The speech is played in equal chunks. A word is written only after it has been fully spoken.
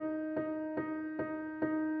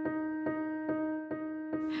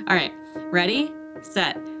All right. Ready,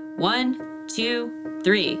 set. 1, 2,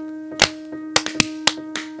 3.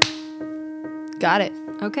 Got it.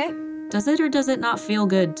 Okay. Does it or does it not feel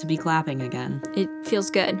good to be clapping again? It feels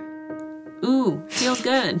good. Ooh, feels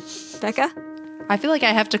good. Becca? I feel like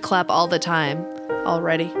I have to clap all the time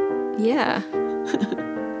already. Yeah.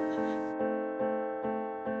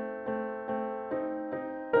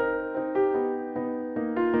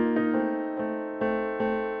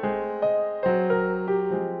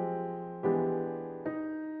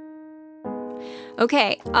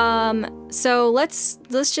 Okay, so let's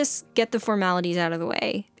just get the formalities out of the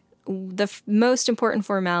way. The most important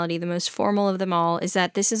formality, the most formal of them all, is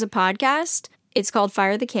that this is a podcast. It's called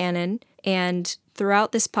Fire the Canon, and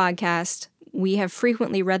throughout this podcast, we have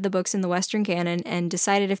frequently read the books in the Western canon and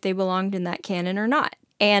decided if they belonged in that canon or not.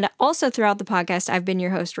 And also throughout the podcast, I've been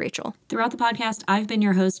your host, Rachel. Throughout the podcast, I've been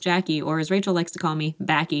your host, Jackie, or as Rachel likes to call me,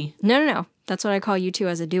 Backy. No. That's what I call you two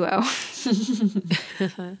as a duo.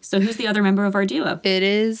 So who's the other member of our duo? It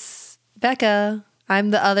is Becca.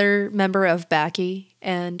 I'm the other member of Backy,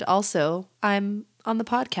 and also I'm on the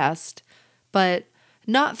podcast, but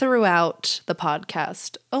not throughout the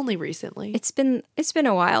podcast, only recently. It's been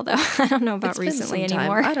a while, though. I don't know about recently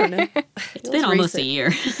anymore. I don't know. It's been almost a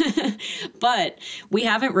year. But we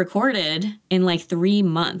haven't recorded in like 3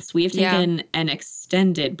 months. We have taken an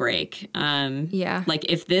extended break. Like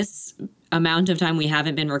if this amount of time we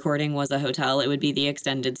haven't been recording was a hotel, it would be the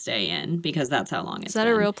extended stay in, because that's how long it's been. Is that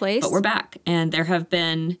a real place? But we're back. And there have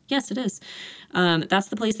been, yes, it is. That's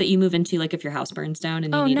the place that you move into, like if your house burns down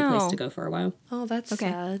and you need a place to go for a while. Oh, that's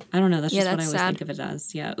sad. I don't know. That's just what I always think of it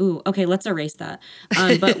as. Yeah. Ooh, okay, let's erase that.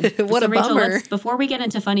 But what a Rachel, bummer. Before we get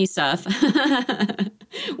into funny stuff,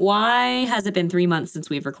 why has it been 3 months since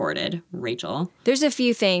we've recorded, Rachel? There's a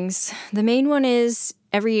few things. The main one is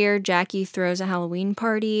every year Jackie throws a Halloween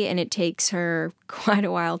party, and it takes her quite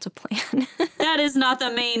a while to plan. That is not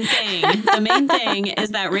the main thing. The main thing is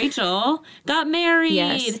that Rachel got married.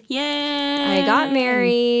 Yes. Yay! I got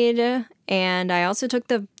married, and I also took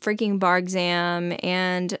the freaking bar exam,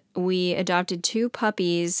 and we adopted 2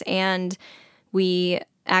 puppies, and we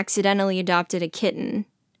accidentally adopted a kitten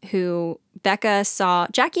who Becca saw.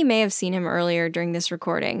 Jackie may have seen him earlier during this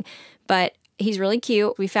recording, but he's really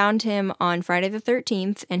cute. We found him on Friday the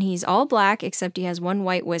 13th, and he's all black except he has one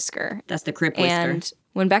white whisker. That's the Crip whisker. And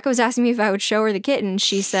when Becca was asking me if I would show her the kitten,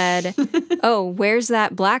 she said, "Oh, where's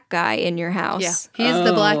that black guy in your house?" Yeah, he's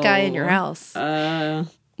the black guy in your house.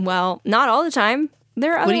 Well, not all the time.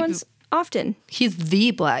 There are other ones often. He's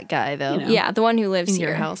the black guy, though. You know. Yeah, the one who lives in here.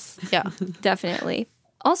 your house. Yeah. Definitely.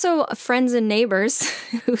 Also, friends and neighbors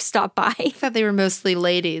who stop by. I thought they were mostly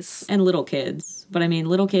ladies. And little kids. But I mean,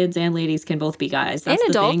 little kids and ladies can both be guys. That's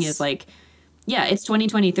and the adults. thing is like, yeah, it's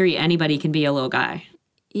 2023. Anybody can be a little guy.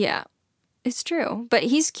 Yeah, it's true. But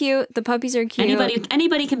he's cute. The puppies are cute.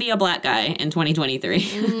 Anybody can be a black guy in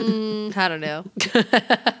 2023. I don't know.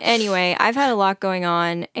 Anyway, I've had a lot going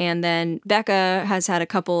on, and then Becca has had a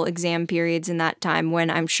couple exam periods in that time when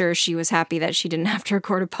I'm sure she was happy that she didn't have to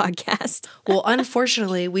record a podcast. Well,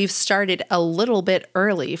 unfortunately, we've started a little bit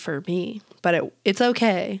early for me, but it's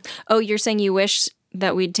okay. Oh, you're saying you wish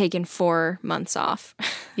that we'd taken 4 months off.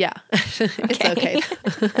 Yeah, it's okay.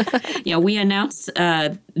 Yeah, we announced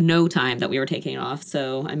no time that we were taking off.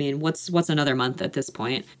 So, I mean, what's another month at this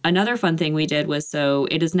point? Another fun thing we did was, so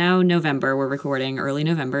it is now November. We're recording early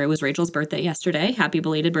November. It was Rachel's birthday yesterday. Happy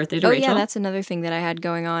belated birthday to Rachel. Oh, yeah, that's another thing that I had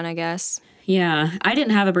going on, I guess. Yeah, I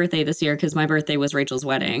didn't have a birthday this year because my birthday was Rachel's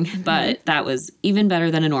wedding, but that was even better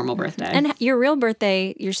than a normal birthday. And your real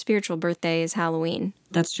birthday, your spiritual birthday, is Halloween.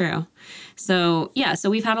 That's true. So, yeah, so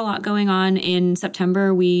we've had a lot going on. In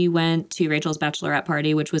September, we went to Rachel's bachelorette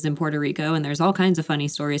party, which was in Puerto Rico, and there's all kinds of funny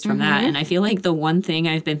stories from that. And I feel like the one thing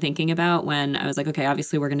I've been thinking about when I was like, okay,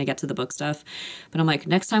 obviously we're going to get to the book stuff, but I'm like,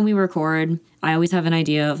 next time we record, I always have an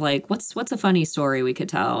idea of like, what's a funny story we could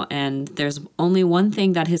tell? And there's only one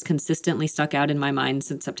thing that has consistently stuck out in my mind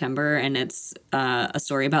since September, and it's a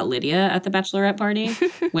story about Lydia at the bachelorette party,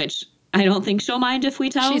 which I don't think she'll mind if we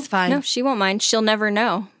tell. She's fine. No, she won't mind. She'll never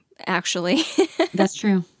know, actually. That's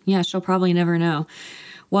true. Yeah, she'll probably never know.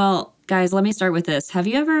 Well, guys, let me start with this. Have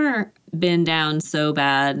you ever been down so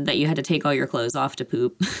bad that you had to take all your clothes off to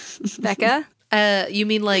poop? Becca? You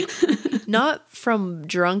mean like not from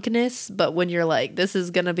drunkenness, but when you're like, this is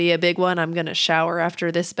going to be a big one. I'm going to shower after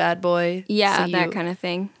this bad boy. Yeah, so that kind of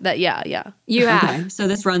thing. Yeah. You have. Okay, so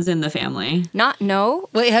this runs in the family. No.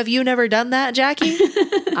 Wait, have you never done that, Jackie?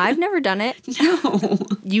 I've never done it. No.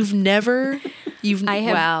 I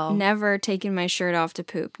have never taken my shirt off to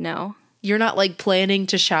poop, no. You're not like planning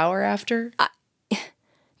to shower after?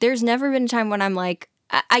 There's never been a time when I'm like,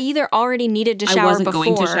 I either already needed to shower I wasn't before.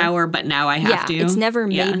 going to shower, but now I have to. It's never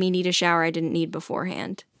Yeah. made me need a shower I didn't need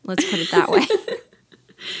beforehand. Let's put it that way.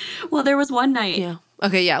 Well, there was one night. Yeah.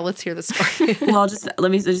 Okay, yeah, let's hear the story. Well, let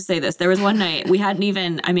me just say this. There was one night we hadn't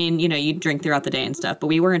even, I mean, you know, you drink throughout the day and stuff, but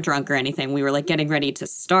we weren't drunk or anything. We were like getting ready to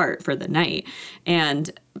start for the night. And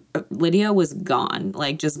Lydia was gone,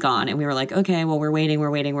 like just gone. And we were like, okay, well, we're waiting.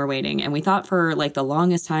 And we thought for like the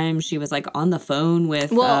longest time she was like on the phone with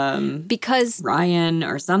because Ryan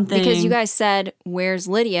or something. Because you guys said, where's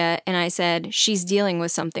Lydia? And I said, she's dealing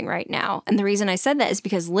with something right now. And the reason I said that is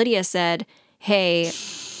because Lydia said, hey,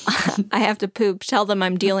 I have to poop. Tell them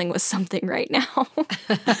I'm dealing with something right now.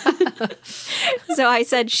 So I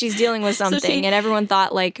said she's dealing with something, and everyone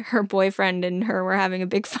thought like her boyfriend and her were having a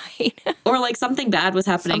big fight. Or like something bad was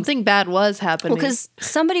happening. Something bad was happening. Well, because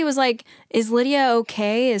somebody was like, is Lydia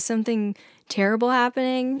okay? Is something terrible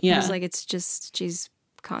happening? Yeah. I was like, it's just she's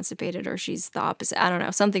constipated or she's the opposite. I don't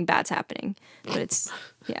know. Something bad's happening. But it's,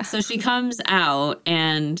 yeah. So she comes out,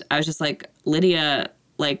 and I was just like, Lydia,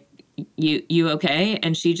 like, you okay?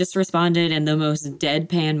 And she just responded in the most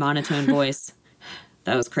deadpan monotone voice.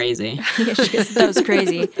 That was crazy. Yeah, she goes, that was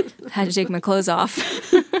crazy. Had to take my clothes off.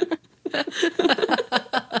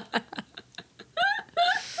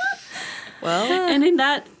 well, And in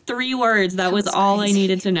that 3 words, that was all I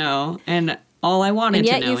needed to know. And all I wanted And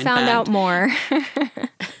to yet know. you found out more.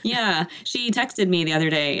 Yeah. She texted me the other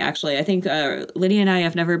day, actually. I think Lydia and I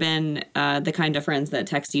have never been the kind of friends that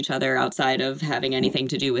text each other outside of having anything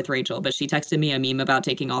to do with Rachel. But she texted me a meme about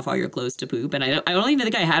taking off all your clothes to poop. And I don't even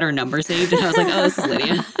think I had her number saved. And I was like, oh, this is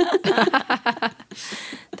Lydia.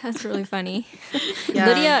 That's really funny. yeah.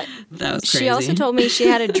 Lydia, That was crazy. she also told me she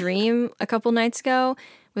had a dream a couple nights ago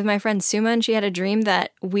with my friend Suma, and she had a dream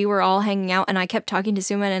that we were all hanging out, and I kept talking to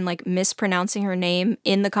Suma and like mispronouncing her name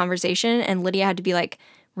in the conversation, and Lydia had to be like,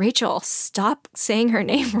 Rachel, stop saying her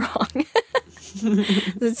name wrong.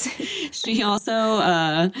 She also,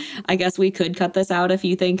 I guess we could cut this out if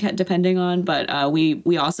you think, depending on, but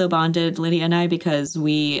we also bonded, Lydia and I, because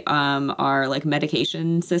we are like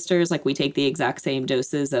medication sisters. Like we take the exact same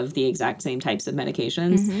doses of the exact same types of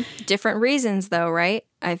medications. Mm-hmm. Different reasons though, right?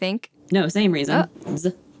 I think. No, same reason.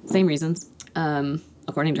 Same reasons,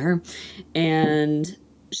 according to her. And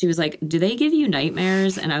she was like, do they give you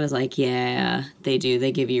nightmares? And I was like, yeah, they do.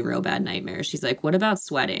 They give you real bad nightmares. She's like, what about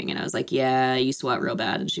sweating? And I was like, yeah, you sweat real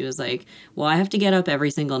bad. And she was like, well, I have to get up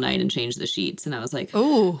every single night and change the sheets. And I was like,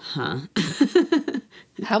 ooh. huh.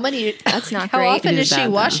 How many? That's not How great. often is she bad,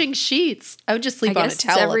 though. washing sheets? I would just sleep I on a guess it's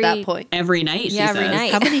towel at that point. Every night, she Yeah, every says.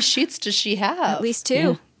 night. How many sheets does she have? At least 2.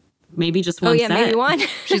 Yeah. Maybe just one Oh yeah, set. maybe one.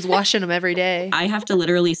 She's washing them every day. I have to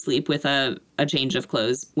literally sleep with a change of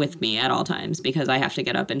clothes with me at all times because I have to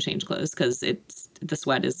get up and change clothes because the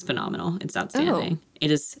sweat is phenomenal. It's outstanding. Oh. It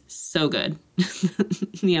is so good.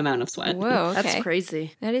 The amount of sweat. Whoa, okay. That's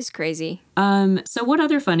crazy. That is crazy. So what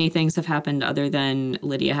other funny things have happened other than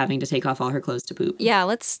Lydia having to take off all her clothes to poop? Yeah,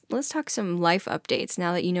 let's talk some life updates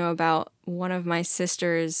now that you know about one of my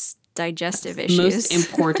sister's digestive issues. Most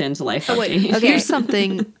important life Oh, wait. update. Okay. Here's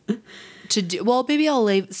something to do. Well, maybe I'll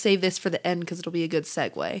save this for the end because it'll be a good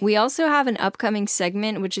segue. We also have an upcoming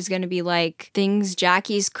segment, which is going to be like things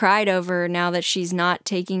Jackie's cried over now that she's not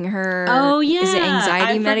taking her is it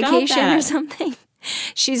anxiety I forgot medication or that. something?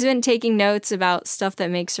 She's been taking notes about stuff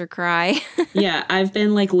that makes her cry. Yeah, I've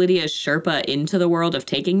been like Lydia's Sherpa into the world of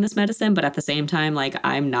taking this medicine, but at the same time, like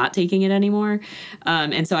I'm not taking it anymore.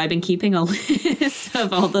 And so I've been keeping a list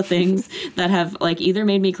of all the things that have like either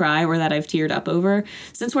made me cry or that I've teared up over.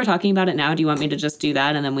 Since we're talking about it now, do you want me to just do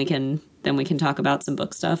that and then we can talk about some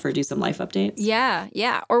book stuff or do some life updates?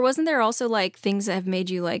 Yeah. Or wasn't there also like things that have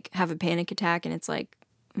made you like have a panic attack and it's like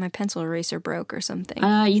my pencil eraser broke or something?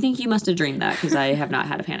 You think you must have dreamed that because I have not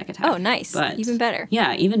had a panic attack. Oh, nice. But, Even better.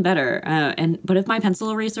 Yeah, even better. But if my pencil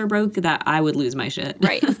eraser broke, that I would lose my shit.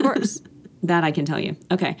 Right, of course. That I can tell you.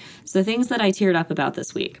 Okay, so things that I teared up about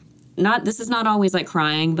this week. This is not always like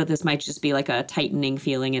crying, but this might just be like a tightening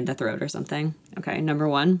feeling in the throat or something. Okay, number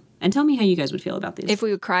 1. And tell me how you guys would feel about these. If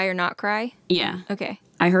we would cry or not cry? Yeah. Okay.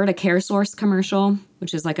 I heard a Care Source commercial,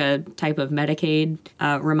 which is like a type of Medicaid,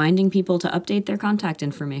 reminding people to update their contact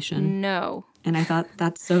information. No. And I thought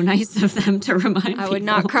that's so nice of them to remind people. I would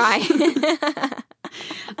not cry.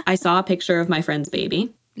 I saw a picture of my friend's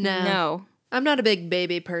baby. No. I'm not a big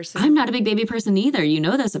baby person. I'm not a big baby person either. You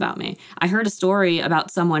know this about me. I heard a story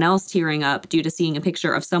about someone else tearing up due to seeing a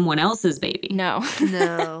picture of someone else's baby. No.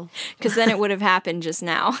 No. Because then it would have happened just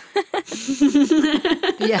now.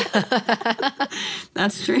 Yeah.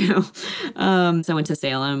 That's true. So I went to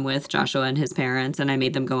Salem with Joshua and his parents, and I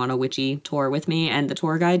made them go on a witchy tour with me. And the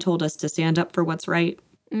tour guide told us to stand up for what's right.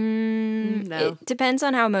 No. It depends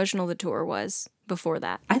on how emotional the tour was before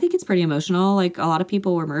that. I think it's pretty emotional. Like, a lot of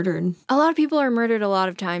people were murdered. A lot of people are murdered a lot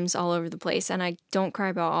of times all over the place, and I don't cry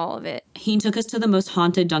about all of it. He took us to the most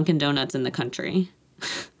haunted Dunkin' Donuts in the country.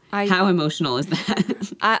 I How emotional is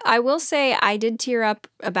that? I will say I did tear up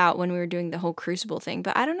about when we were doing the whole Crucible thing,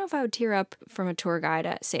 but I don't know if I would tear up from a tour guide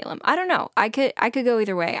at Salem. I don't know. I could go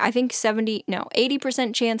either way. I think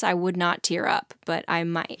 80% chance I would not tear up, but I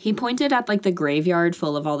might. He pointed at like the graveyard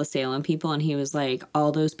full of all the Salem people, and he was like,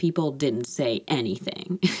 all those people didn't say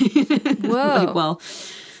anything. Whoa. Like, well,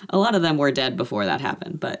 a lot of them were dead before that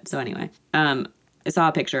happened. But so anyway, I saw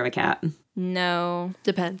a picture of a cat. No.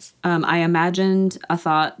 Depends. I imagined a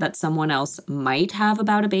thought that someone else might have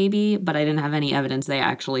about a baby, but I didn't have any evidence they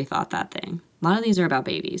actually thought that thing. A lot of these are about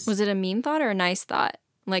babies. Was it a mean thought or a nice thought?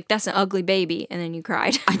 Like, that's an ugly baby, and then you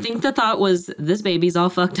cried. I think the thought was, this baby's all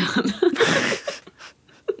fucked up.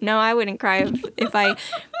 No, I wouldn't cry if I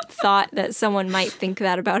thought that someone might think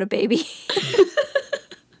that about a baby.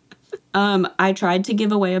 I tried to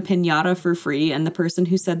give away a piñata for free, and the person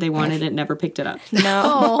who said they wanted it never picked it up.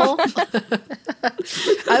 No.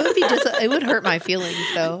 I would be it would hurt my feelings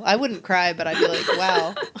though. I wouldn't cry, but I'd be like,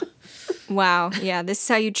 wow. Wow. Yeah, this is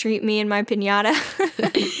how you treat me and my piñata.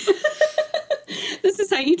 This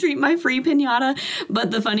is how you treat my free piñata.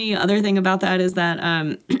 But the funny other thing about that is that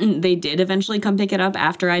they did eventually come pick it up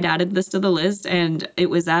after I'd added this to the list, and it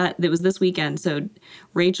was this weekend. So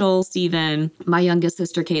Rachel, Steven, my youngest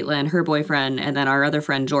sister Caitlin, her boyfriend, and then our other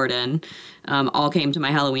friend Jordan all came to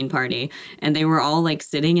my Halloween party, and they were all like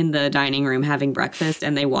sitting in the dining room having breakfast,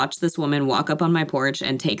 and they watched this woman walk up on my porch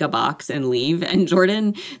and take a box and leave. And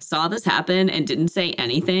Jordan saw this happen and didn't say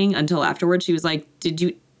anything until afterwards. She was like, Did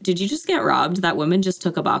you just get robbed? That woman just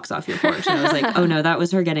took a box off your porch. And I was like, oh no, that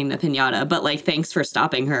was her getting the piñata. But like, thanks for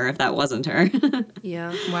stopping her if that wasn't her.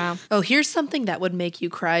 Yeah. Wow. Oh, here's something that would make you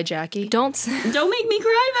cry, Jackie. Don't make me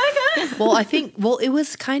cry, Becca. Well, it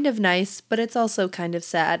was kind of nice, but it's also kind of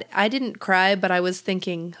sad. I didn't cry, but I was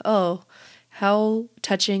thinking, oh, how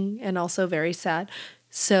touching and also very sad.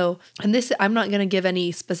 So, and this, I'm not going to give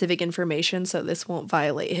any specific information, so this won't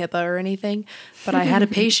violate HIPAA or anything, but I had a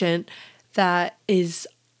patient that is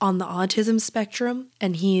on the autism spectrum,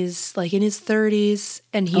 and he's like in his 30s,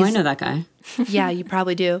 and he's... Oh, I know that guy. Yeah, you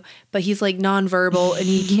probably do. But he's like nonverbal, and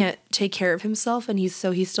he can't take care of himself, and he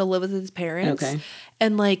still lives with his parents. Okay.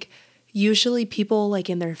 And like usually people like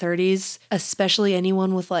in their 30s, especially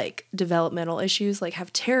anyone with like developmental issues, like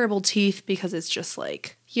have terrible teeth because it's just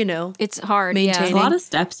like, you know, It's hard. Maintaining. It's a lot of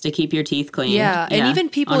steps to keep your teeth clean. yeah. And even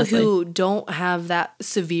people honestly. who don't have that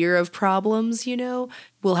severe of problems, you know,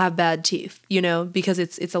 will have bad teeth, you know, because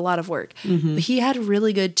it's a lot of work. Mm-hmm. But he had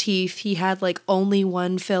really good teeth. He had like only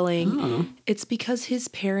one filling. Oh. It's because his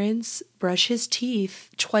parents brush his teeth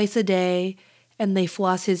twice a day and they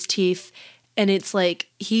floss his teeth. And it's like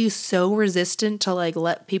he's so resistant to like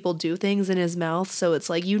let people do things in his mouth. So it's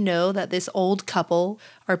like, you know, that this old couple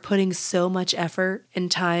are putting so much effort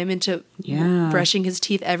and time into brushing his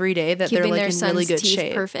teeth every day that Keeping they're their like in son's really good teeth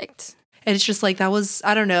shape. perfect. And it's just like, that was,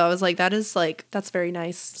 I don't know. I was like, that's very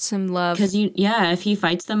nice. Some love. Because if he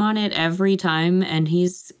fights them on it every time, and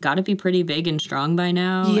he's got to be pretty big and strong by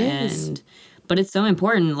now. He is. But it's so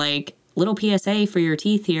important, like, little PSA for your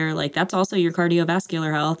teeth here. Like, that's also your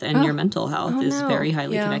cardiovascular health, and your mental health is very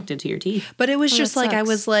highly connected to your teeth. But it was just that like, I sucks.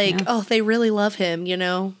 was like, oh, they really love him, you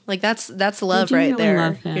know? Like, that's love do right really there,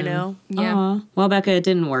 love him. you know? Yeah. Aw. Well, Becca, it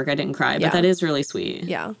didn't work. I didn't cry, Yeah. but that is really sweet.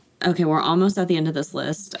 Yeah. Okay, we're almost at the end of this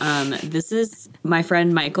list. This is my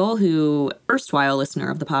friend Michael, who, erstwhile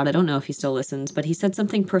listener of the pod, I don't know if he still listens, but he said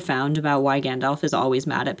something profound about why Gandalf is always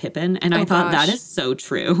mad at Pippin, and I thought gosh. that is so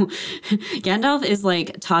true. Gandalf is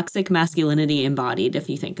like toxic masculinity embodied, if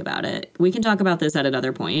you think about it. We can talk about this at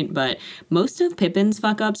another point, but most of Pippin's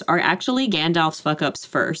fuck-ups are actually Gandalf's fuck-ups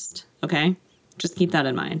first, okay? Just keep that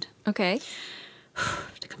in mind. Okay.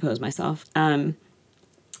 To compose myself.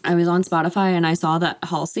 I was on Spotify and I saw that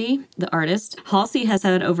Halsey, the artist, Halsey has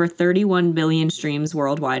had over 31 billion streams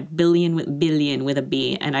worldwide, billion with a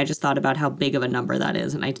B, and I just thought about how big of a number that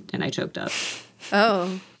is, and I choked up.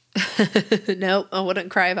 Oh. Nope, I wouldn't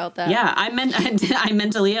cry about that. Yeah, I'm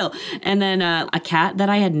mentally ill. And then a cat that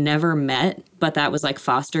I had never met, but that was like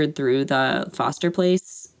fostered through the foster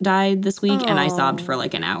place, died this week, and I sobbed for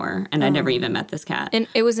like an hour, and I never even met this cat. And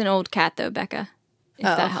it was an old cat, though, Becca, if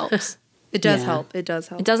that helps. It does Yeah. help. It does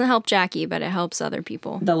help. It doesn't help Jackie, but it helps other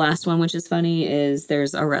people. The last one, which is funny, is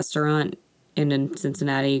there's a restaurant in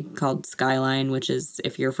Cincinnati called Skyline, which is,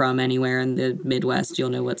 if you're from anywhere in the Midwest,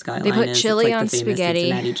 you'll know what Skyline is. They put It's chili like on the famous spaghetti.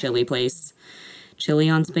 Cincinnati chili place. Chili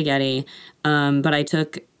on spaghetti. But I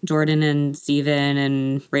took Jordan and Steven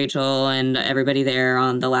and Rachel and everybody there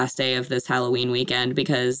on the last day of this Halloween weekend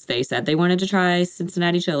because they said they wanted to try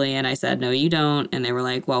Cincinnati chili. And I said, no, you don't. And they were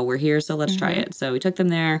like, well, we're here, so let's try it. So we took them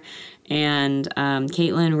there. And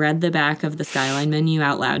Caitlin read the back of the Skyline menu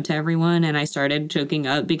out loud to everyone. And I started choking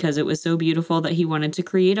up because it was so beautiful that he wanted to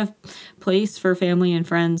create a place for family and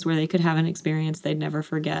friends where they could have an experience they'd never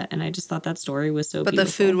forget. And I just thought that story was so beautiful. But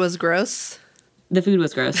the food was gross? The food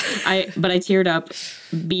was gross. But I teared up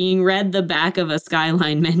being read the back of a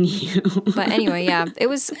Skyline menu. But anyway, yeah,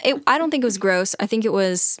 I don't think it was gross. I think it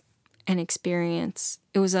was an experience.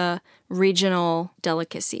 It was a regional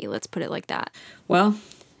delicacy. Let's put it like that. Well,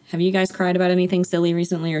 have you guys cried about anything silly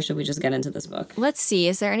recently, or should we just get into this book? Let's see.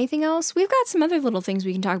 Is there anything else? We've got some other little things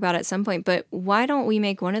we can talk about at some point, but why don't we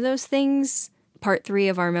make one of those things part 3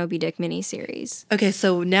 of our Moby Dick miniseries? Okay,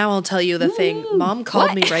 so now I'll tell you the thing. Mom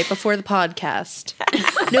called me right before the podcast.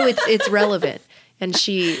 No, it's relevant. And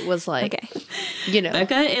she was like, Okay. you know.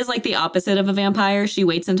 Becca is like the opposite of a vampire. She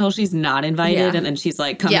waits until she's not invited, Yeah. and then she's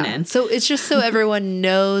like coming in. So it's just so everyone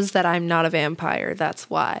knows that I'm not a vampire. That's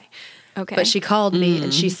why. Okay. But she called me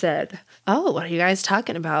and she said, oh, what are you guys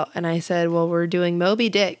talking about? And I said, well, we're doing Moby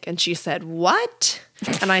Dick. And she said, what?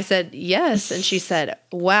 And I said, yes. And she said,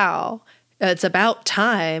 wow, it's about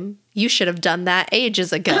time. You should have done that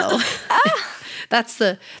ages ago. That's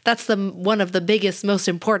the one of the biggest, most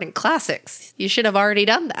important classics. You should have already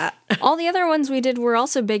done that. All the other ones we did were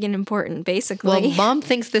also big and important, basically. Well, Mom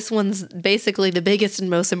thinks this one's basically the biggest and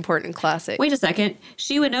most important classic. Wait a second.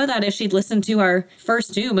 She would know that if she'd listened to our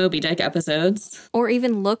first 2 Moby Dick episodes. Or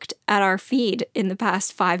even looked at our feed in the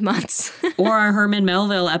past 5 months. Or our Herman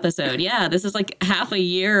Melville episode. Yeah, this is like half a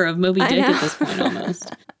year of Moby Dick at this point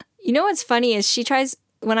almost. You know what's funny is she tries,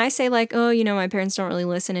 when I say like, oh, you know, my parents don't really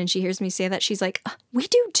listen, and she hears me say that, she's like, we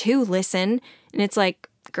do too listen. And it's like,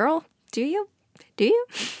 girl, do you? Do you?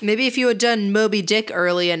 Maybe if you had done Moby Dick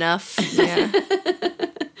early enough. Yeah.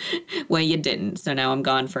 Well, you didn't, so now I'm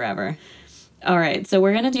gone forever. All right, so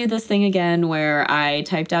we're going to do this thing again where I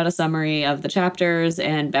typed out a summary of the chapters,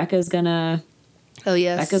 and Becca's going to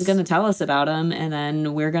tell us about them, and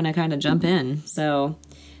then we're going to kind of jump in. So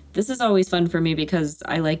this is always fun for me because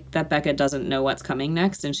I like that Becca doesn't know what's coming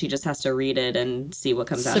next, and she just has to read it and see what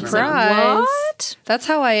comes out of her mouth. Surprise! What? That's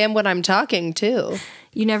how I am when I'm talking, too.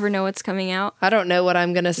 You never know what's coming out. I don't know what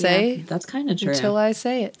I'm going to say That's kind of true. until I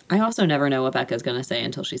say it. I also never know what Becca's going to say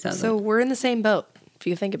until she says So it. we're in the same boat, if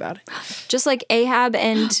you think about it. Just like Ahab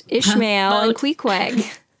and Ishmael and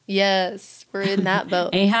Queequeg. Yes, we're in that boat.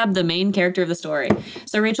 Ahab, the main character of the story.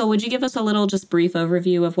 So, Rachel, would you give us a little just brief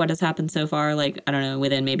overview of what has happened so far? Like, I don't know,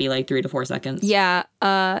 within maybe like 3 to 4 seconds. Yeah.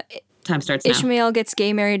 Time starts now. Ishmael gets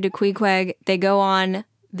gay married to Queequeg. They go on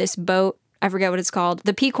this boat. I forget what it's called.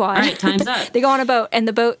 The Pequod. All right, time's up. They go on a boat, and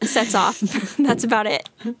the boat sets off. That's about it.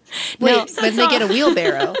 Wait, but they get a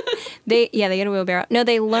wheelbarrow. They get a wheelbarrow. No,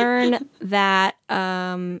 they learn that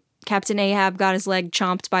Captain Ahab got his leg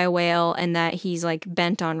chomped by a whale and that he's like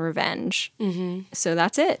bent on revenge. Mm-hmm. So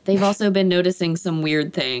that's it. They've also been noticing some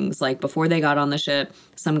weird things. Like before they got on the ship,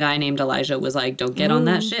 some guy named Elijah was like, don't get on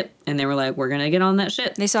that ship. And they were like, we're going to get on that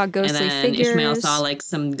ship. They saw ghostly and then figures. Ishmael saw like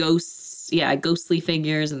some ghostly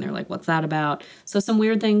figures. And they're like, what's that about? So some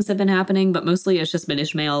weird things have been happening, but mostly it's just been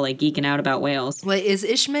Ishmael like geeking out about whales. Wait, is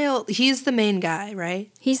Ishmael, he's the main guy,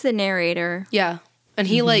 right? He's the narrator. Yeah. And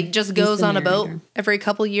he like just goes the on a boat narrator. every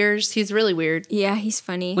couple years. He's really weird. Yeah, he's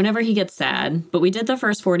funny. Whenever he gets sad. But we did the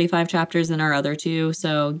first 45 chapters in our other 2,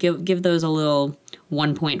 so give those a little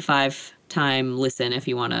 1.5 time listen if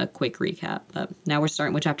you want a quick recap. But now we're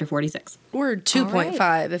starting with chapter 46. Or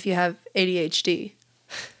 2.5 if you have ADHD.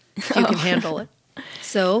 If you can handle it.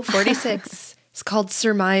 So 46. It's called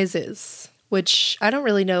Surmises, which I don't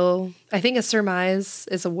really know. I think a surmise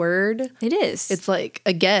is a word. It is. It's like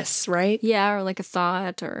a guess, right? Yeah, or like a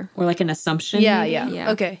thought or... Or like an assumption. Yeah, maybe? yeah.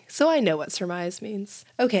 Yeah. Okay, so I know what surmise means.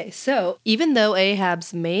 Okay, so even though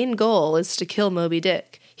Ahab's main goal is to kill Moby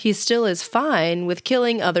Dick, he still is fine with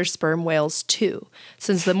killing other sperm whales too,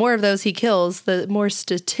 since the more of those he kills, the more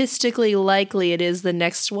statistically likely it is the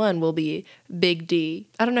next one will be Big D.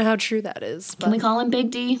 I don't know how true that is. But Can we call him Big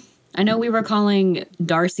D? I know we were calling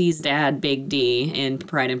Darcy's dad Big D in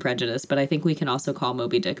Pride and Prejudice, but I think we can also call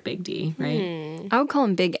Moby Dick Big D, right? I would call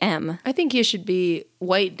him Big M. I think he should be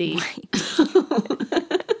White D.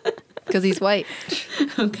 Because he's white.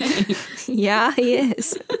 Okay. Yeah, he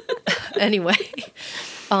is. Anyway.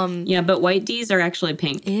 Yeah, but white Ds are actually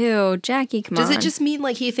pink. Ew, Jackie, come on. Does it just mean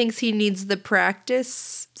like he thinks he needs the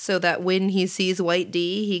practice so that when he sees White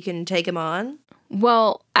D, he can take him on?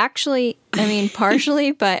 Well, actually, I mean,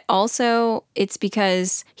 partially, but also it's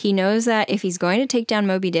because he knows that if he's going to take down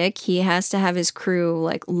Moby Dick, he has to have his crew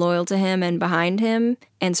like loyal to him and behind him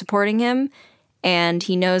and supporting him. And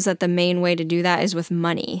he knows that the main way to do that is with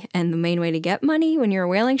money. And the main way to get money when you're a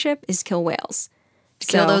whaling ship is kill whales.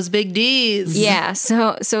 Kill those big Ds. Yeah,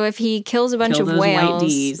 so if he kills a bunch of those white whales,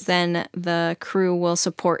 Ds. then the crew will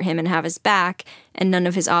support him and have his back, and none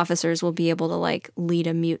of his officers will be able to like lead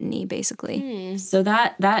a mutiny, basically. So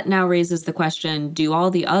that now raises the question: do all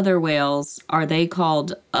the other whales, are they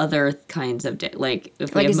called other kinds of dick? Like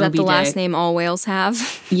if we Like, have is that Moby the last Dick, name all whales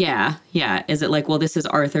have? Yeah. Is it like, well, this is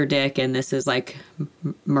Arthur Dick, and this is like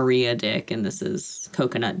Maria Dick, and this is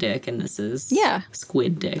Coconut Dick, and this is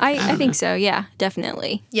Squid Dick? I don't think know. so. Yeah, definitely.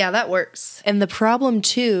 Yeah, that works. And the problem,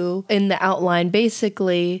 too, in the outline,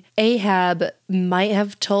 basically, Ahab might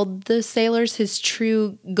have told the sailors his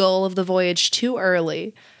true goal of the voyage too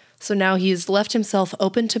early. So now he's left himself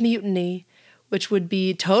open to mutiny, which would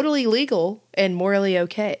be totally legal and morally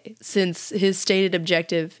okay, since his stated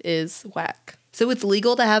objective is whack. So it's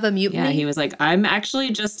legal to have a mutiny? Yeah, he was like, I'm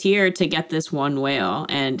actually just here to get this one whale.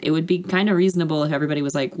 And it would be kind of reasonable if everybody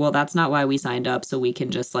was like, well, that's not why we signed up, so we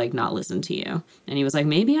can just like not listen to you. And he was like,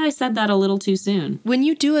 maybe I said that a little too soon. When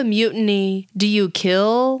you do a mutiny, do you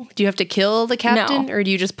have to kill the captain? No. Or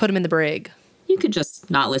do you just put him in the brig? You could just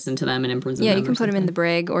not listen to them and imprison them. Yeah, you can or put him in something. the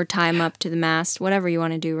brig or tie him up to the mast, whatever you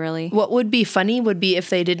want to do, really. What would be funny would be if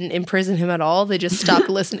they didn't imprison him at all. They just stopped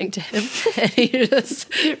listening to him. And he just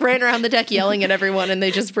ran around the deck yelling at everyone, and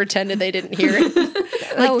they just pretended they didn't hear him.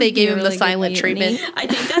 Like they gave him the silent treatment. I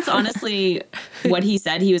think that's honestly what he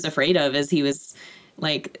said he was afraid of, is he was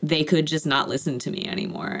like, they could just not listen to me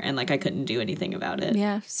anymore. And like, I couldn't do anything about it.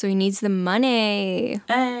 Yeah, so he needs the money.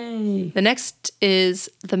 Hey. The next is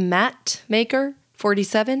the mat maker,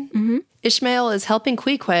 47. Mm-hmm. Ishmael is helping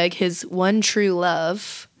Queequeg, his one true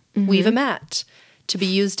love, weave a mat to be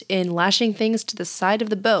used in lashing things to the side of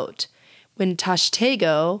the boat when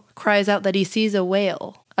Tashtego cries out that he sees a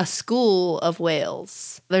whale, a school of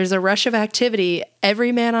whales. There's a rush of activity.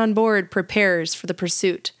 Every man on board prepares for the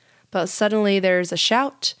pursuit. But suddenly there's a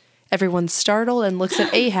shout. Everyone's startled and looks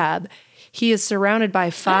at Ahab. He is surrounded by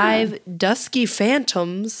 5 dusky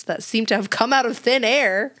phantoms that seem to have come out of thin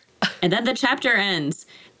air. And then the chapter ends.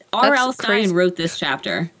 R.L. Stein crazy. wrote this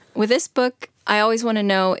chapter. With this book, I always want to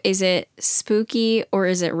know, is it spooky or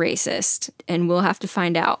is it racist? And we'll have to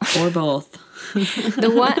find out. Or both.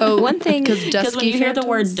 One thing, Because when you hear the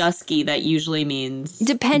word dusky, that usually means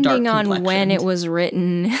depending dark on when it complexioned. was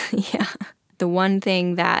written, yeah. The one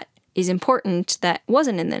thing that is important that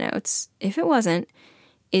wasn't in the notes, if it wasn't,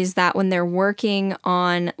 is that when they're working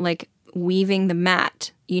on like weaving the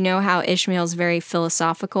mat, you know how Ishmael's very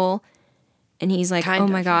philosophical, and he's like, Kind oh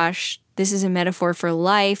of. my gosh, this is a metaphor for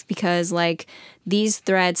life, because like these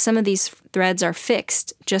threads, some of these threads are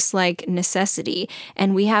fixed, just like necessity.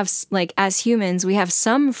 And we have, like, as humans, we have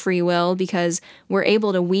some free will because we're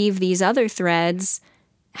able to weave these other threads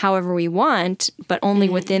however we want, but only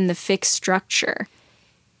within the fixed structure.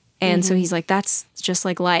 And so he's like, that's just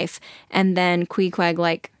like life. And then Queequeg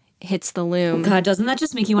like hits the loom. God, doesn't that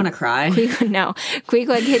just make you want to cry? No,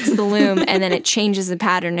 Queequeg hits the loom and then it changes the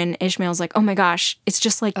pattern. And Ishmael's like, oh my gosh, it's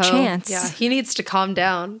just like chance. Yeah, he needs to calm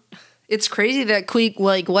down. It's crazy that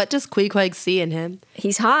what does Queequeg see in him?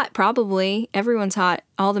 He's hot, probably. Everyone's hot.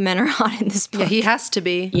 All the men are hot in this book. Yeah, he has to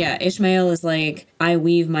be. Yeah, Ishmael is like, I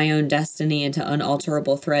weave my own destiny into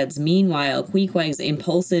unalterable threads. Meanwhile, Queequeg's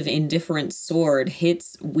impulsive, indifferent sword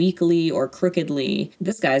hits weakly or crookedly.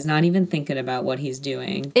 This guy's not even thinking about what he's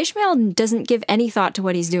doing. Ishmael doesn't give any thought to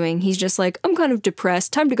what he's doing. He's just like, I'm kind of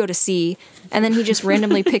depressed. Time to go to sea. And then he just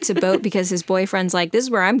randomly picks a boat because his boyfriend's like, this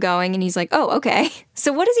is where I'm going. And he's like, oh, okay.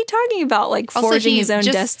 So what is he talking about? Like Also, forging he his own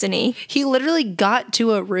just- destiny. He literally got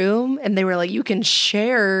to a room and they were like, you can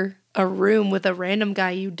share a room with a random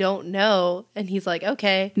guy you don't know. And he's like,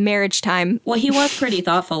 okay. Marriage time. Well, he was pretty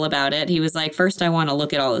thoughtful about it. He was like, first I want to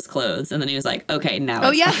look at all his clothes. And then he was like, okay, now Oh,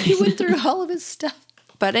 it's yeah, fine. he went through all of his stuff.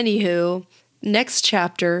 But anywho, next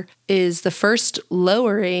chapter is the first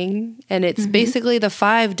lowering. And it's basically the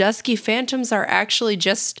 5 dusky phantoms are actually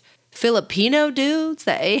just Filipino dudes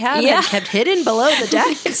that Ahab Yeah. had kept hidden below the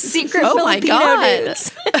deck. Secret Oh my Filipino God.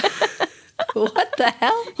 dudes. What the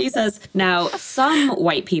hell? He says, now, some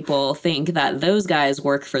white people think that those guys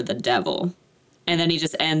work for the devil. And then he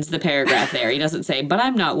just ends the paragraph there. He doesn't say, but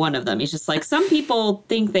I'm not one of them. He's just like, some people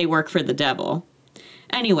think they work for the devil.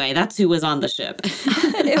 Anyway, that's who was on the ship.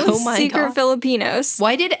 It was Oh my secret God. Filipinos.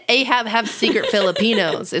 Why did Ahab have secret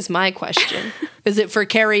Filipinos is my question. Is it for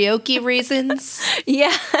karaoke reasons?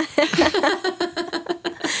 Yeah.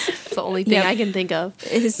 It's the only thing I can think of.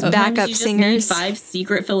 His Sometimes backup you just singers. need 5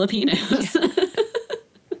 secret Filipinos.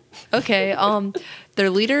 Okay, their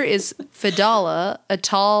leader is Fidala, a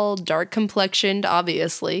tall, dark-complexioned,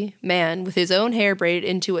 obviously, man with his own hair braided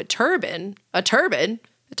into a turban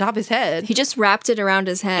atop his head. He just wrapped it around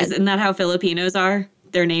his head. Isn't that how Filipinos are?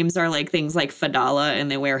 Their names are like things like Fadala and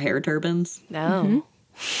they wear hair turbans. No.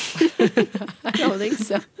 I don't think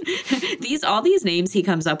so. All these names he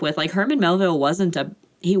comes up with, like Herman Melville wasn't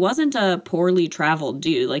a poorly traveled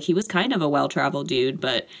dude. Like he was kind of a well-traveled dude,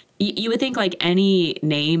 but you would think like any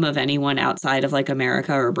name of anyone outside of like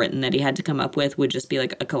America or Britain that he had to come up with would just be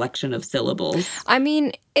like a collection of syllables. I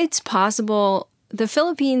mean, it's possible. The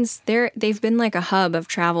Philippines, they've been like a hub of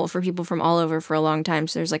travel for people from all over for a long time.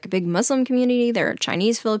 So there's like a big Muslim community. There are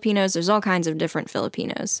Chinese Filipinos. There's all kinds of different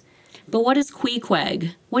Filipinos. But what is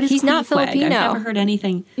Queequeg? What is He's not Queequeg? Filipino. I've never heard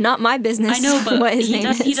anything. Not my business. I know, but what his name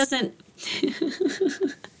is. He doesn't.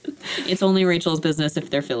 It's only Rachel's business if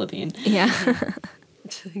they're Philippine. Yeah.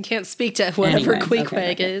 I can't speak to whatever Anyway,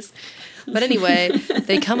 Queequeg okay. is. But anyway,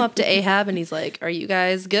 they come up to Ahab and he's like, "Are you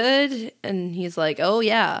guys good?" And he's like, "Oh,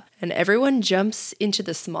 yeah." And everyone jumps into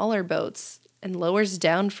the smaller boats and lowers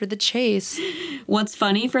down for the chase. What's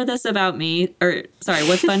funny about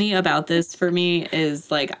this for me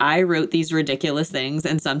is like I wrote these ridiculous things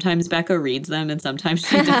and sometimes Becca reads them and sometimes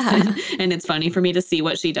she doesn't. And it's funny for me to see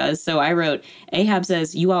what she does. So I wrote, Ahab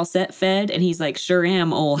says, "You all set, Fed?" And he's like, "Sure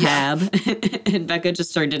am, old Hab." And Becca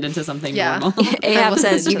just turned it into something normal. Ahab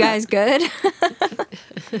says, "You guys good?"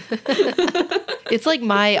 It's like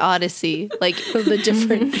my Odyssey, like the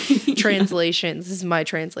different translations. This is my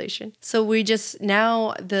translation. So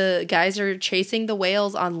now the guys are chasing the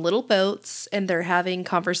whales on little boats and they're having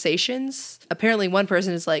conversations. Apparently one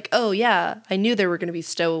person is like, "Oh yeah, I knew there were going to be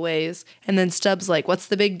stowaways." And then Stubbs like, "What's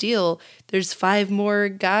the big deal? There's 5 more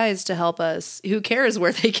guys to help us. Who cares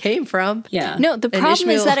where they came from?" Yeah. No, the problem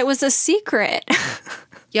is that it was a secret.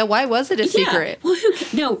 Yeah, why was it a secret? Well,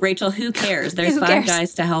 no, Rachel, who cares? There's Who 5 cares?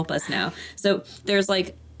 guys to help us now. So there's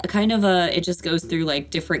like a kind of it just goes through like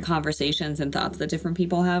different conversations and thoughts that different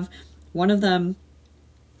people have. One of them,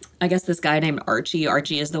 I guess this guy named Archie.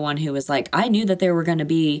 Archie is the one who was like, "I knew that there were going to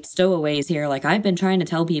be stowaways here. Like I've been trying to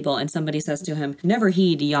tell people." And somebody says to him, "Never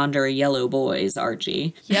heed yonder yellow boys,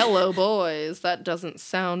 Archie." Yellow boys. That doesn't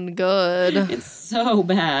sound good. It's so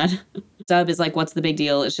bad. Stubb is like, "What's the big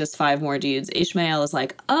deal? It's just 5 more dudes." Ishmael is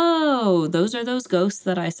like, "Oh, those are those ghosts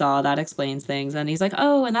that I saw. That explains things." And he's like,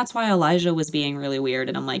 "Oh, and that's why Elijah was being really weird."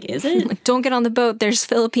 And I'm like, "Is it?" Like, don't get on the boat. There's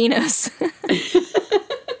Filipinos.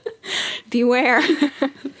 Beware.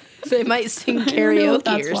 They might sing I don't know if karaoke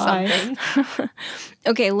that's or why. something.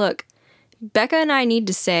 Okay, look. Becca and I need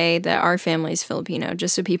to say that our family's Filipino,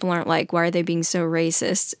 just so people aren't like, why are they being so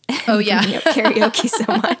racist? Oh, yeah. Bringing up karaoke so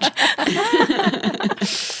much.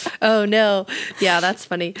 Oh, no. Yeah, that's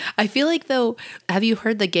funny. I feel like, though, have you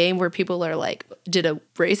heard the game where people are like, did a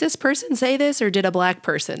racist person say this or did a black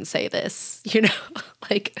person say this? You know,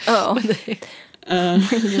 like, Oh. when they- You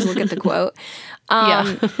just look at the quote.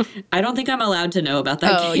 yeah. I don't think I'm allowed to know about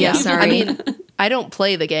that. Oh, game. yeah. sorry. I mean, I don't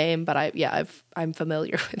play the game, but I'm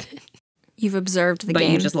familiar with it. You've observed the But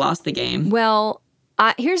game. you just lost the game. Well,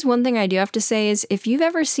 here's one thing I do have to say is if you've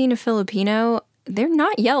ever seen a Filipino, they're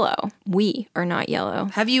not yellow. We are not yellow.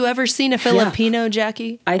 Have you ever seen a Filipino,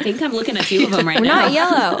 Jackie? I think I'm looking at 2 of them right We're now. not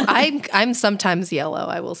yellow. I'm sometimes yellow,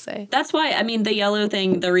 I will say. That's why, I mean, the yellow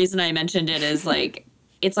thing, the reason I mentioned it is like,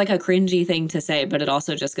 it's like a cringy thing to say, but it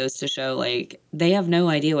also just goes to show like they have no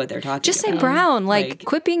idea what they're talking Just say about. brown. Like,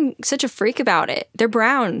 quit being such a freak about it. They're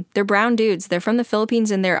brown. They're brown dudes. They're from the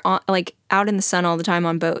Philippines and they're like out in the sun all the time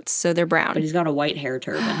on boats. So they're brown. But he's got a white hair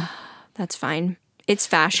turban. That's fine. It's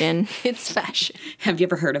fashion. It's fashion. Have you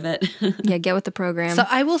ever heard of it? Yeah, get with the program. So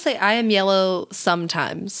I will say I am yellow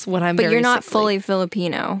sometimes when I'm but very you're not sickly. fully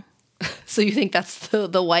Filipino. So you think that's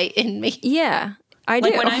the white in me? Yeah, I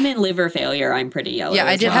Like do. when I'm in liver failure, I'm pretty yellow. Yeah,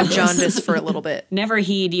 I as did well. have jaundice for a little bit. Never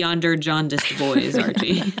heed yonder jaundiced boys,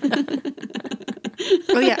 Archie.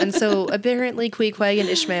 Oh yeah, and so apparently Queequeg and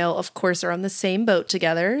Ishmael, of course, are on the same boat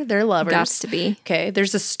together. They're lovers. Gots to be. Okay,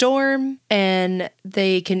 there's a storm, and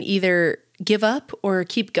they can either give up or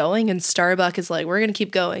keep going. And Starbuck is like, "We're gonna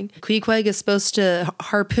keep going." Queequeg is supposed to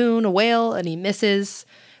harpoon a whale, and he misses.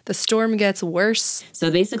 The storm gets worse.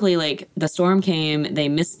 So basically, like, the storm came, they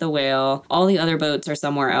missed the whale, all the other boats are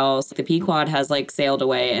somewhere else. The Pequod has, like, sailed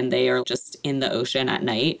away, and they are just in the ocean at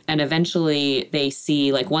night. And eventually they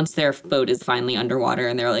see, like, once their boat is finally underwater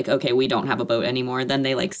and they're like, okay, we don't have a boat anymore, then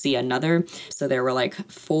they, like, see another. So there were, like,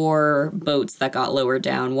 4 boats that got lowered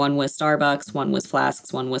down. One was Starbucks, one was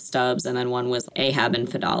Flasks, one was Stubbs, and then one was Ahab and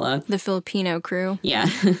Fadala. The Filipino crew. Yeah.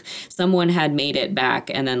 Someone had made it back,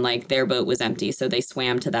 and then, like, their boat was empty, so they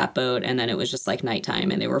swam to that boat, and then it was just, like,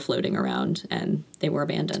 nighttime, and they were floating around, and they were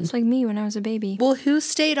abandoned. It's like me when I was a baby. Well, who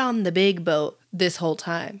stayed on the big boat this whole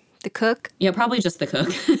time? The cook? Yeah, probably just the cook.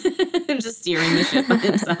 Just steering the ship by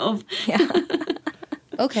himself. Yeah.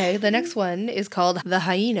 Okay, the next one is called The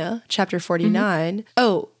Hyena, chapter 49.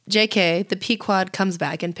 Oh, JK, the Pequod comes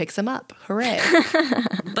back and picks him up. Hooray.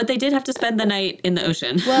 But they did have to spend the night in the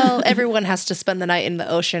ocean. Well, everyone has to spend the night in the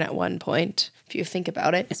ocean at one point, if you think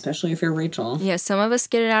about it. Especially if you're Rachel. Yeah, some of us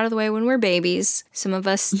get it out of the way when we're babies. Some of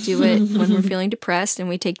us do it when we're feeling depressed and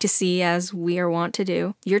we take to sea as we are wont to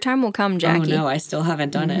do. Your time will come, Jackie. Oh, no, I still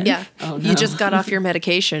haven't done it. Yeah. Oh, no. You just got off your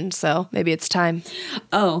medication, so maybe it's time.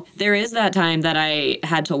 Oh, there is that time that I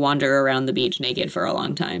had to wander around the beach naked for a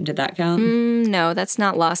long time. Did that count? No, that's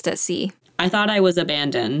not lost at sea. I thought I was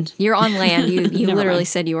abandoned. You're on land. You Never literally mind.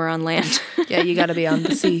 said you were on land. Yeah, you got to be on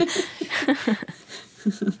the sea.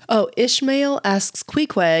 Oh, Ishmael asks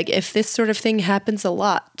Queequeg if this sort of thing happens a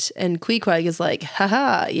lot. And Queequeg is like,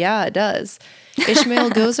 haha, yeah, it does. Ishmael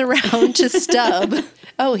goes around to Stub.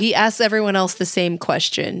 Oh, he asks everyone else the same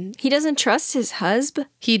question. He doesn't trust his husband.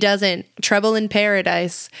 He doesn't. Trouble in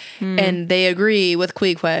paradise. And they agree with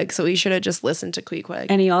Queequeg, so he should have just listened to Queequeg.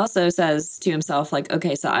 And he also says to himself, like,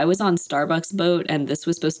 okay, so I was on Starbucks boat, and this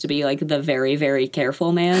was supposed to be, like, the very, very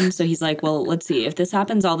careful man. So he's like, well, let's see. If this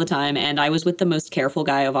happens all the time, and I was with the most careful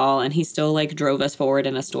guy of all, and he still, like, drove us forward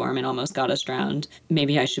in a storm and almost got us drowned,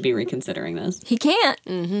 maybe I should be reconsidering this. He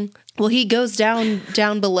can't. Well, he goes down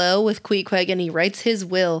below with Queequeg and he writes his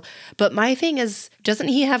will. But my thing is, doesn't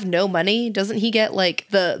he have no money? Doesn't he get like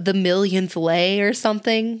the millionth lay or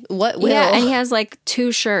something? What will? Yeah, and he has like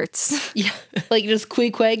 2 shirts. Yeah. Like, does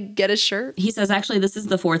Queequeg get a shirt? He says, actually, this is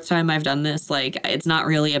the 4th time I've done this. Like, it's not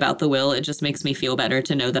really about the will. It just makes me feel better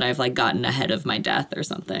to know that I've, like, gotten ahead of my death or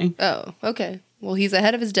something. Oh, okay. Well, he's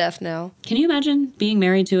ahead of his death now. Can you imagine being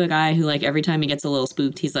married to a guy who, like, every time he gets a little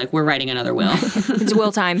spooked, he's like, we're writing another will. It's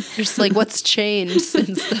will time. Just like, what's changed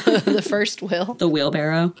since the first will? The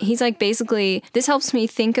wheelbarrow. He's like, basically, this helps me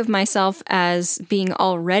think of myself as being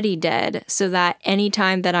already dead so that any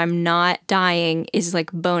time that I'm not dying is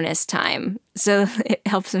like bonus time. So it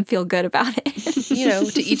helps him feel good about it. You know,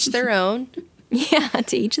 to each their own. Yeah,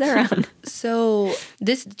 to each their own. So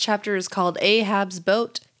this chapter is called Ahab's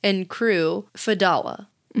Boat and Crew, Fadala.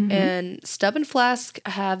 And Stub and Flask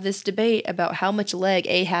have this debate about how much leg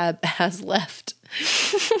Ahab has left.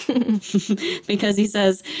 Because he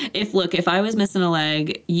says, if I was missing a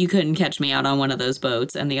leg, you couldn't catch me out on one of those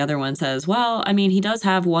boats. And the other one says, well, I mean, he does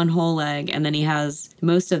have one whole leg, and then he has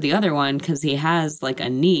most of the other one because he has like a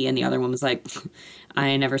knee. And the other one was like, I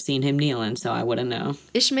ain't never seen him kneeling, so I wouldn't know.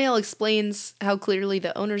 Ishmael explains how clearly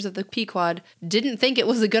the owners of the Pequod didn't think it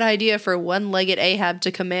was a good idea for one-legged Ahab to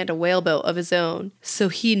command a whaleboat of his own. So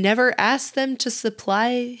he never asked them to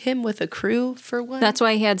supply him with a crew for one. That's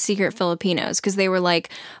why he had secret Filipinos, because they were like,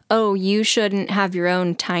 oh, you shouldn't have your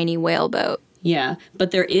own tiny whaleboat. Yeah,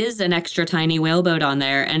 but there is an extra tiny whaleboat on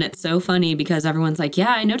there, and it's so funny because everyone's like,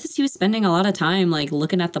 yeah, I noticed he was spending a lot of time, like,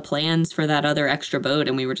 looking at the plans for that other extra boat,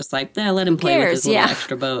 and we were just like, let him play with his little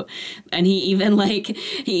extra boat. And he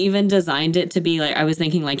even designed it to be, like, I was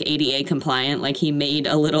thinking, like, ADA compliant, like, he made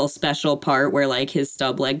a little special part where, like, his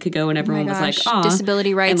stub leg could go, and everyone was like, aw.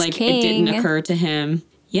 Disability rights and, like, king. it didn't occur to him.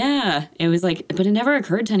 Yeah, it was like, but it never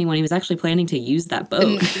occurred to anyone he was actually planning to use that boat.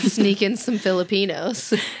 And sneak in some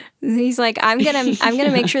Filipinos. He's like, I'm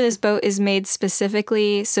gonna make sure this boat is made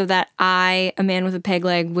specifically so that I, a man with a peg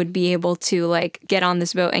leg, would be able to like get on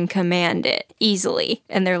this boat and command it easily.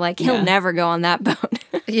 And they're like, he'll never go on that boat.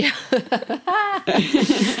 Yeah.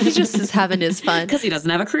 He just is having his fun. Because he doesn't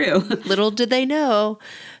have a crew. Little did they know.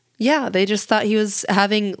 Yeah, they just thought he was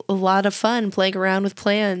having a lot of fun playing around with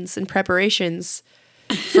plans and preparations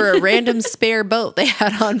for a random spare boat they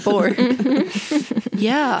had on board.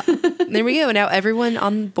 Yeah. There we go. Now everyone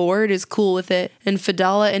on board is cool with it. And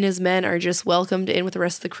Fadala and his men are just welcomed in with the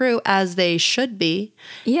rest of the crew, as they should be.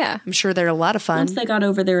 Yeah. I'm sure they're a lot of fun. Once they got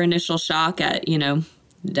over their initial shock at,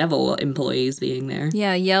 devil employees being there.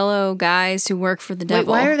 Yeah, yellow guys who work for the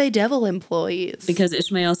devil. Wait, why are they devil employees? Because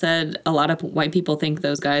Ishmael said a lot of white people think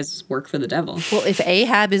those guys work for the devil. Well, if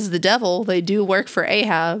Ahab is the devil, they do work for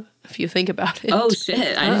Ahab. if you think about it. Oh,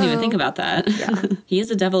 shit. I didn't even think about that. Yeah. He is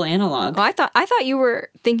a devil analog. Well, I thought you were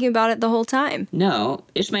thinking about it the whole time. No,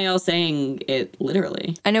 Ishmael's saying it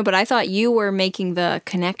literally. I know, but I thought you were making the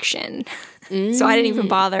connection. So I didn't even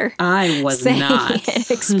bother. I was saying not.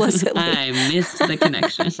 it explicitly. I missed the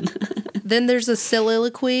connection. Then there's a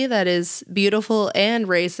soliloquy that is beautiful and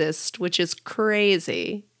racist, which is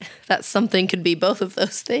crazy. That something could be both of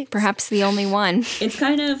those things. Perhaps the only one. It's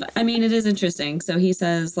kind of, I mean, it is interesting. So he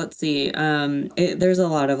says, let's see, there's a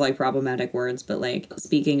lot of like problematic words, but like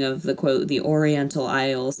speaking of the quote, the Oriental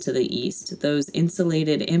Isles to the east, those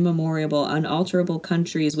insulated, immemorial, unalterable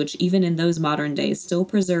countries, which even in those modern days still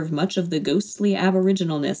preserve much of the ghostly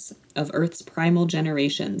aboriginalness of Earth's primal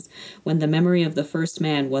generations, when the memory of the first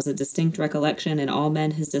man was a distinct recollection, and all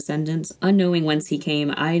men his descendants, unknowing whence he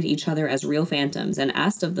came, eyed each other as real phantoms, and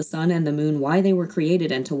asked of the sun and the moon why they were created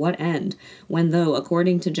and to what end, when though,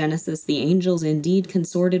 according to Genesis, the angels indeed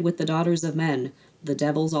consorted with the daughters of men, the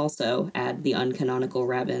devils also, add the uncanonical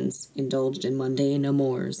rabbins, indulged in mundane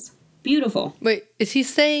amours. Beautiful. Wait, is he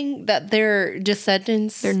saying that they're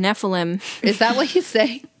descendants? They're Nephilim. Is that what he's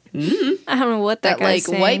saying? I don't know what that guy's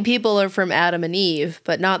saying. White people are from Adam and Eve,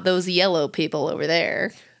 but not those yellow people over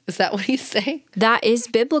there. Is that what he's saying? That is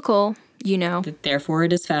biblical, you know. Therefore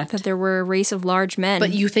it is fact. That there were a race of large men.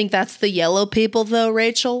 But you think that's the yellow people, though,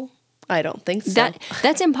 Rachel? I don't think so.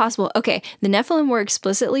 That's impossible. Okay, the Nephilim were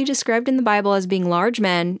explicitly described in the Bible as being large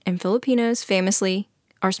men, and Filipinos famously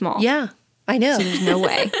are small. Yeah, I know. So there's no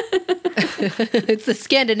way. It's the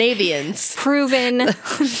Scandinavians. Proven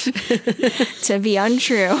to be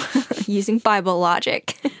untrue using Bible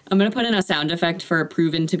logic. I'm going to put in a sound effect for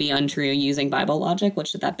proven to be untrue using Bible logic. What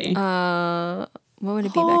should that be? What would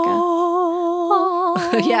it be,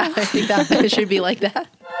 Becca? Yeah, I think that it should be like that.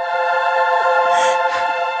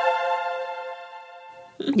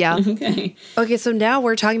 Yeah. Okay, so now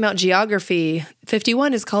we're talking about geography.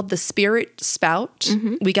 51 is called the Spirit Spout.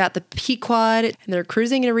 Mm-hmm. We got the Pequod, and they're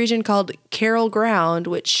cruising in a region called Carroll Ground,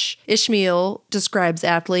 which Ishmael describes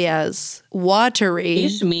aptly as watery.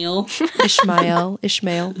 Ishmael.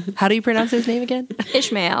 How do you pronounce his name again?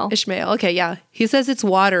 Ishmael. Okay, yeah. He says it's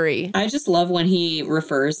watery. I just love when he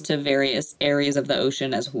refers to various areas of the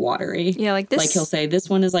ocean as watery. Yeah, like this. Like he'll say, this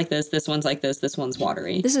one is like this one's like this one's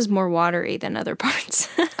watery. This is more watery than other parts.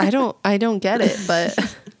 I don't get it,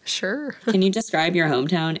 but sure. Can you describe your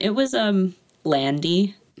hometown? It was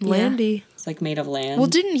landy. Landy. Yeah. It's like made of land. Well,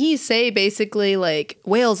 didn't he say basically like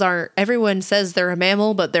whales aren't, everyone says they're a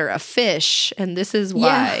mammal, but they're a fish, and this is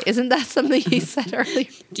why. Yeah. Isn't that something he said earlier?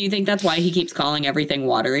 Do you think that's why he keeps calling everything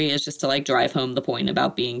watery, is just to like drive home the point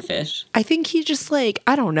about being fish? I think he just like,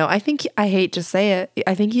 I don't know. I hate to say it.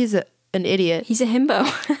 I think he's an idiot. He's a himbo.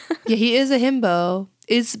 Yeah, he is a himbo.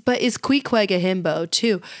 But is Queequeg a himbo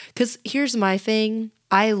too? Because here's my thing.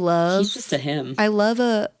 He's just a him. I love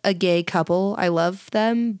a gay couple. I love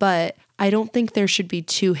them, but I don't think there should be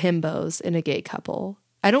two himbos in a gay couple.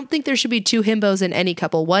 I don't think there should be two himbos in any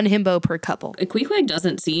couple. One himbo per couple. Queequeg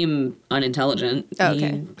doesn't seem unintelligent.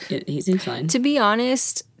 Okay. He seems fine. To be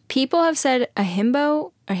honest, people have said a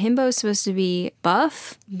himbo is supposed to be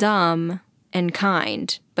buff, dumb, and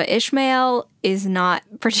kind. But Ishmael is not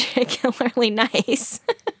particularly nice.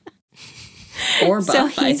 Or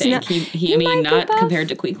buff, so I think. He not compared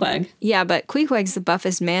to Queequeg. Yeah, but Queequeg's the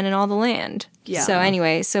buffest man in all the land. Yeah. So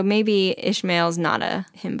anyway, like Ishmael's not a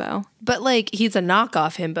himbo. But like he's a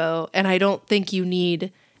knockoff himbo, and I don't think you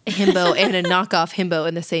need a himbo and a knockoff himbo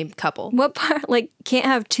in the same couple. What part? Like, can't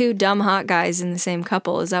have two dumb hot guys in the same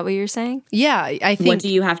couple. Is that what you're saying? Yeah, I think. What do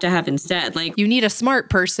you have to have instead? Like, you need a smart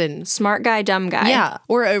person. Smart guy, dumb guy. Yeah,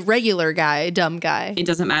 or a regular guy, dumb guy. It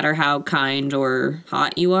doesn't matter how kind or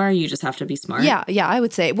hot you are. You just have to be smart. Yeah, I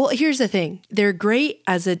would say. Well, here's the thing. They're great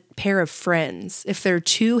as a pair of friends. If they're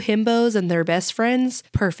two himbos and they're best friends,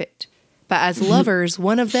 perfect. But as lovers,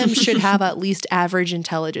 one of them should have at least average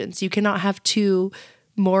intelligence. You cannot have two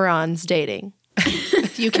morons dating.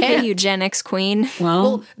 You can't. Okay, eugenics queen.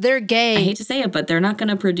 Well, they're gay. I hate to say it, but they're not going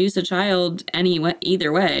to produce a child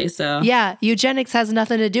either way. So yeah, eugenics has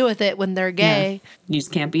nothing to do with it when they're gay. Yeah. You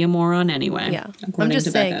just can't be a moron anyway. Yeah, I'm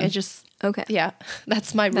just saying. It just okay. Yeah,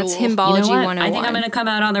 that's my rule. That's himbology 101. I think I'm going to come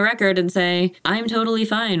out on the record and say I'm totally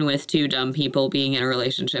fine with two dumb people being in a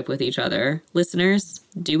relationship with each other. Listeners,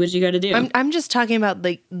 do what you got to do. I'm just talking about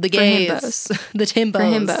the gays, the himbos, for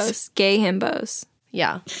himbos, gay himbos.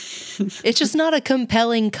 Yeah. It's just not a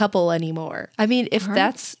compelling couple anymore. I mean, if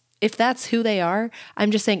that's who they are,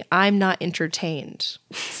 I'm just saying I'm not entertained.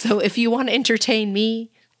 So if you want to entertain me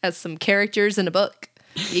as some characters in a book,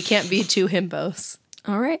 you can't be two himbos.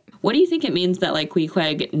 All right. What do you think it means that, like,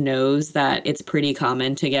 Queequeg knows that it's pretty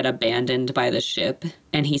common to get abandoned by the ship,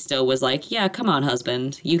 and he still was like, yeah, come on,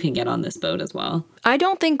 husband, you can get on this boat as well? I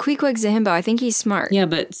don't think Queequeg's a himbo. I think he's smart. Yeah,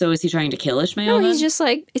 but so is he trying to kill Ishmael No, then? he's just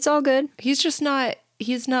like, it's all good. He's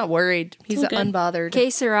not worried. He's Okay. unbothered. Que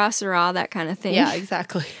sera, sera, that kind of thing. Yeah,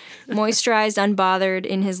 exactly. Moisturized, unbothered,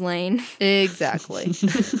 in his lane. Exactly.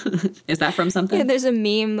 Is that from something? Yeah, there's a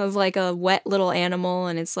meme of like a wet little animal,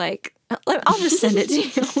 and it's like, I'll just send it to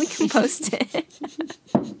you. We can post it.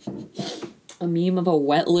 A meme of a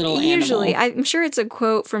wet little animal. Usually, I'm sure it's a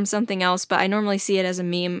quote from something else, but I normally see it as a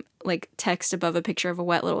meme, like text above a picture of a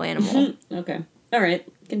wet little animal. Okay. All right.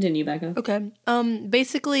 Continue, Becca. Okay.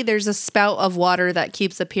 Basically, there's a spout of water that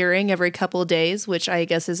keeps appearing every couple of days, which I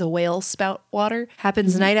guess is a whale spout water.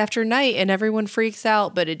 Happens night after night, and everyone freaks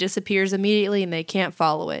out, but it disappears immediately, and they can't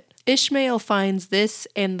follow it. Ishmael finds this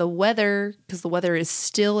and the weather, because the weather is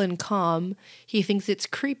still and calm. He thinks it's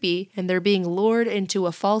creepy, and they're being lured into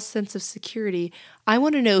a false sense of security. I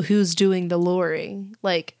want to know who's doing the luring.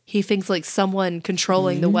 Like, he thinks like someone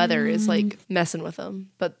controlling the weather is like messing with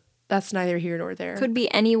him, but that's neither here nor there. Could be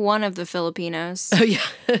any one of the Filipinos. Oh, yeah.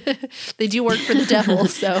 They do work for the devil,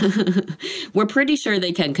 so. We're pretty sure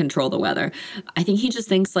they can control the weather. I think he just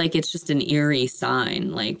thinks like it's just an eerie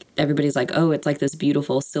sign. Like everybody's like, oh, it's like this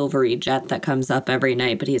beautiful silvery jet that comes up every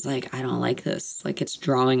night. But he's like, I don't like this. Like it's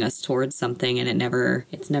drawing us towards something and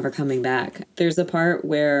it's never coming back. There's a part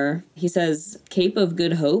where he says, Cape of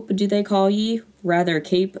Good Hope, do they call ye? Rather,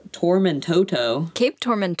 Cape Tormentoso. Cape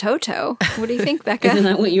Tormentoso? What do you think, Becca? Isn't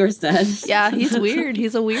that what yours said? Yeah, he's weird.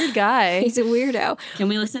 He's a weird guy. He's a weirdo. Can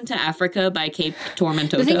we listen to Africa by Cape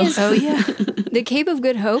Tormentoso? The thing is, Oh, yeah. the Cape of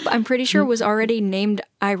Good Hope, I'm pretty sure was already named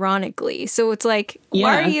ironically. So it's like, why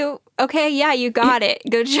Yeah. are you... Okay, yeah, you got it.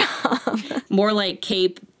 Good job. More like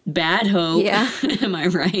Cape Bad Hope. Yeah. Am I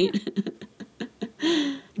right?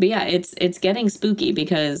 But yeah, it's getting spooky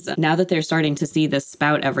because now that they're starting to see this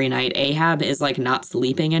spout every night, Ahab is like not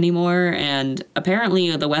sleeping anymore. And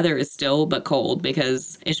apparently the weather is still but cold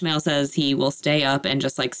because Ishmael says he will stay up and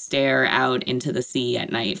just like stare out into the sea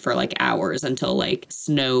at night for like hours until like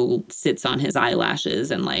snow sits on his eyelashes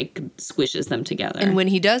and like squishes them together. And when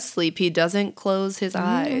he does sleep, he doesn't close his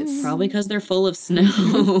eyes. Probably because they're full of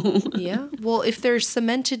snow. Yeah. Well, if they're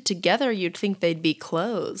cemented together, you'd think they'd be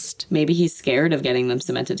closed. Maybe he's scared of getting them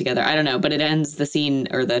cemented together. I don't know, but it ends, the scene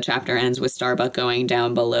or the chapter ends with Starbuck going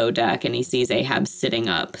down below deck and he sees Ahab sitting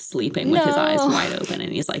up, sleeping with his eyes wide open.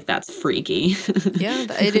 And he's like, that's freaky. Yeah,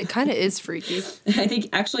 it kind of is freaky. I think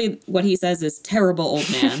actually what he says is terrible old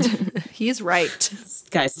man. He's right. This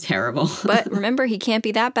guy's terrible. But remember, he can't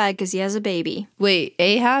be that bad because he has a baby. Wait,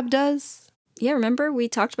 Ahab does? Yeah, remember? We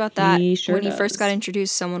talked about that He sure when he first does. got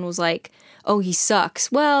introduced. Someone was like, oh, he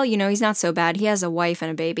sucks. Well, you know, he's not so bad. He has a wife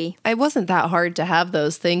and a baby. It wasn't that hard to have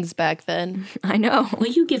those things back then. I know. Will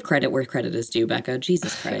you give credit where credit is due, Becca?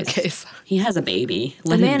 Jesus Christ. Okay, so, He has a baby. The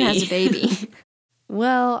Let him man be. has a baby.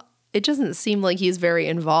 well, it doesn't seem like he's very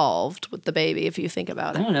involved with the baby if you think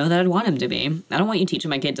about I it. don't know that I'd want him to be. I don't want you teaching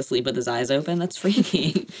my kid to sleep with his eyes open. That's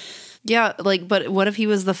freaky. Yeah, like, but what if he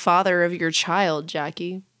was the father of your child,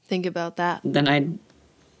 Jackie? Think about that. Then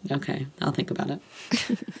okay, I'll think about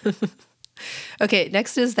it. Okay,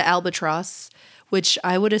 next is the albatross, which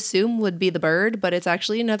I would assume would be the bird, but it's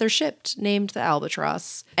actually another ship named the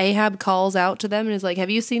albatross. Ahab calls out to them and is like, have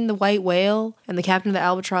you seen the white whale? And the captain of the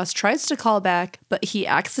albatross tries to call back, but he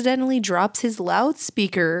accidentally drops his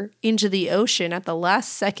loudspeaker into the ocean at the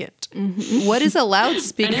last second. What is a I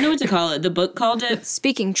loudspeaker? didn't know what to call it. The book called it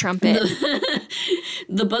Speaking trumpet.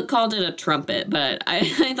 The book called it a trumpet, but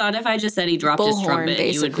I thought if I just said he dropped his Bullhorn,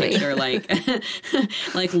 trumpet, you would basically. picture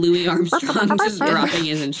like Louis Armstrong just dropping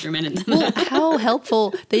his instrument into the Well, how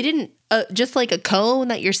helpful. They didn't, just like a cone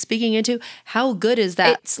that you're speaking into. How good is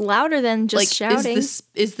that? It's louder than just like, shouting.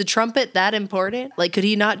 is the trumpet that important? Like, could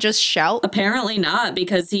he not just shout? Apparently not,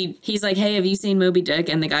 because he's like, hey, have you seen Moby Dick?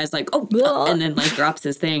 And the guy's like, oh, and then like drops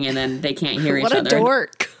his thing, and then they can't hear each What a other.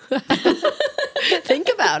 dork. Think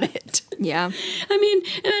about it. Yeah. I mean,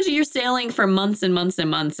 imagine you're sailing for months and months and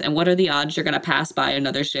months, and what are the odds you're going to pass by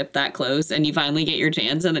another ship that close, and you finally get your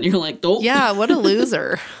chance, and then you're like, oh, Yeah, what a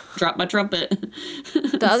loser. drop my trumpet.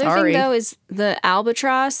 The other Sorry. thing, though, is the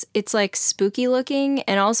albatross. It's like spooky looking.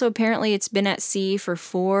 And also, apparently, it's been at sea for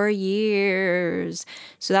 4 years.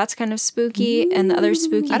 So that's kind of spooky. And the other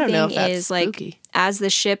spooky I don't know thing if that's is like, spooky. as the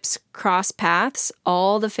ships cross paths,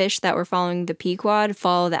 all the fish that were following the Pequod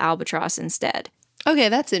follow the albatross instead. Okay,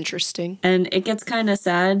 that's interesting. And it gets kind of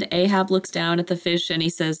sad. Ahab looks down at the fish, and he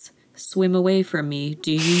says, swim away from me,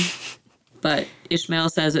 do you? But Ishmael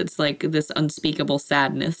says it's like this unspeakable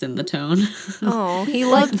sadness in the tone. Oh, he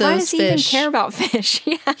loved Why those does he even fish. care about fish?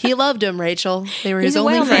 Yeah. He loved them, Rachel. They were He's his a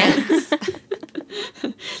only whale man. friends.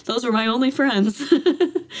 Those were my only friends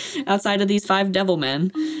outside of these 5 devil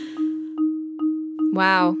men.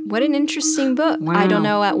 Wow, what an interesting book. I don't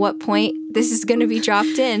know at what point this is going to be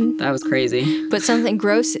dropped in. That was crazy. But something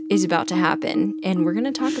gross is about to happen, and we're going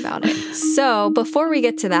to talk about it. So before we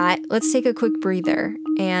get to that, let's take a quick breather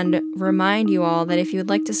and remind you all that if you would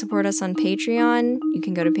like to support us on Patreon, you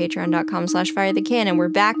can go to patreon.com/firethecannon. We're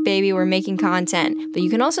back, baby. We're making content. But you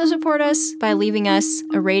can also support us by leaving us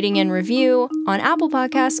a rating and review on Apple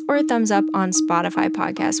Podcasts or a thumbs up on Spotify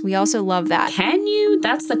Podcasts. We also love that. Can you?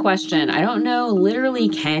 That's the question. I don't know. Literally,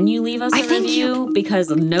 can you leave us a review? Because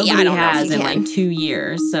nobody has in like 2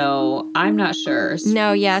 years. So I'm not sure.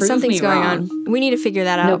 No, yeah, Prove something's me going wrong. on. We need to figure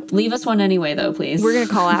that out. Nope. Leave us one anyway, though, please. We're going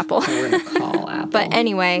to call Apple. We're going to call Apple. But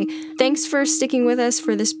anyway, thanks for sticking with us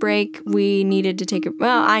for this break. I needed to take a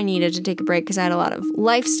break because I had a lot of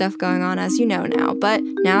life stuff going on, as you know now. But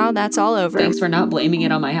now that's all over. Thanks for not blaming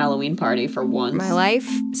it on my Halloween party for once. My life,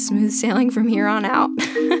 smooth sailing from here on out.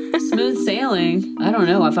 Smooth sailing? I don't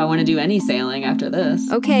know if I want to do any sailing after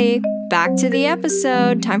this. Okay, back to the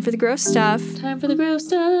episode. Time for the gross stuff. Time for the gross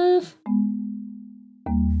stuff.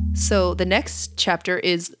 So the next chapter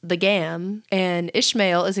is the gam, and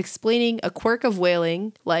Ishmael is explaining a quirk of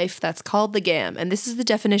whaling life that's called the gam, and this is the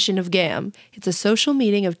definition of gam. It's a social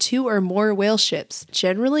meeting of 2 or more whale ships,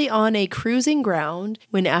 generally on a cruising ground,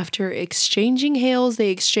 when after exchanging hails they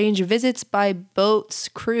exchange visits by boat's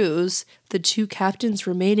crews, the 2 captains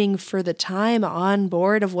remaining for the time on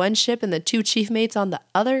board of one ship and the 2 chief mates on the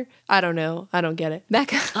other. I don't know. I don't get it.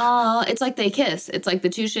 Becca. Oh, it's like they kiss. It's like the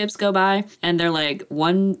 2 ships go by and they're like,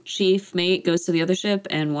 one chief mate goes to the other ship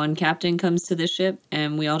and one captain comes to this ship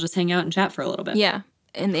and we all just hang out and chat for a little bit. Yeah.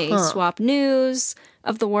 And they swap news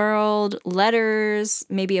of the world, letters,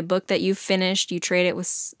 maybe a book that you've finished. You trade it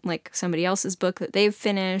with like somebody else's book that they've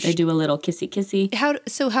finished. They do a little kissy. How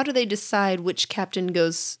do they decide which captain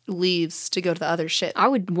leaves to go to the other ship? I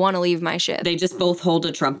would want to leave my ship. They just both hold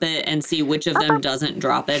a trumpet and see which of them doesn't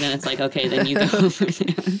drop it. And it's like, okay, then you go over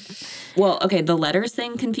there. Well, okay, the letters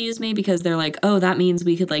thing confused me because they're like, oh, that means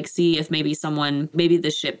we could like see if maybe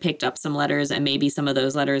the ship picked up some letters and maybe some of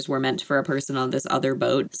those letters were meant for a person on this other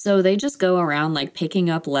boat. So they just go around like picking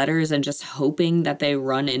up letters and just hoping that they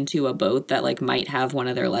run into a boat that like might have one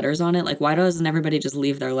of their letters on it. Like, why doesn't everybody just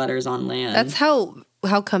leave their letters on land? That's how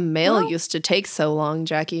come mail used to take so long,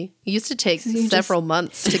 Jackie. It used to take several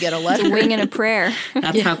months to get a letter. A wing and a prayer.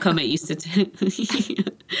 That's how come it used to take.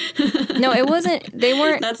 No, it wasn't. They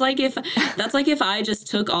weren't. That's like if I just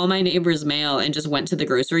took all my neighbors' mail and just went to the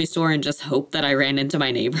grocery store and just hoped that I ran into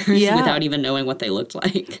my neighbors without even knowing what they looked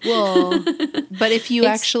like. Well, but if you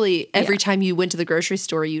every time you went to the grocery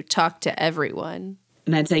store, you talked to everyone.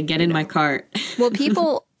 And I'd say, get in my cart. Well,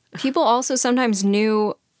 people also sometimes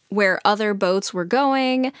knew where other boats were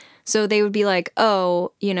going. So they would be like,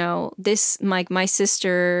 oh, this, my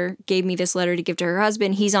sister gave me this letter to give to her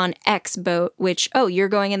husband. He's on X boat, which, oh, you're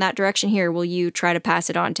going in that direction here. Will you try to pass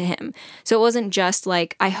it on to him? So it wasn't just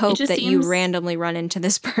like, I hope that you randomly run into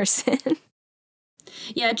this person.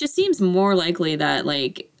 Yeah, it just seems more likely that,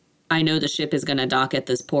 like, I know the ship is going to dock at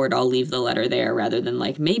this port. I'll leave the letter there rather than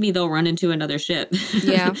like maybe they'll run into another ship.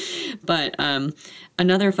 Yeah. But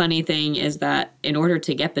another funny thing is that in order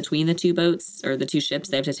to get between the 2 boats or the 2 ships,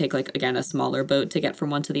 they have to take like, again, a smaller boat to get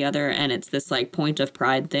from one to the other. And it's this like point of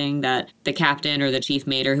pride thing that the captain or the chief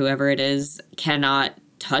mate or whoever it is cannot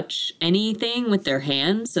touch anything with their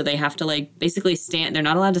hands. So they have to like basically stand. They're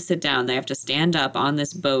not allowed to sit down. They have to stand up on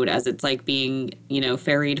this boat as it's like being,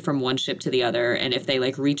 ferried from one ship to the other. And if they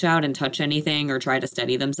like reach out and touch anything or try to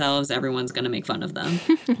steady themselves, everyone's going to make fun of them.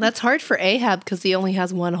 That's hard for Ahab because he only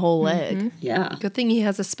has one whole leg. Mm-hmm. Yeah. Good thing he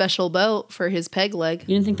has a special boat for his peg leg.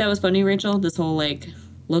 You didn't think that was funny, Rachel? This whole like,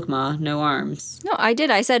 look, Ma, no arms. No, I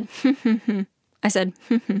did. I said, I said,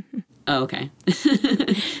 Oh, okay.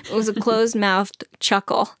 It was a closed-mouthed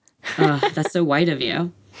chuckle. That's so white of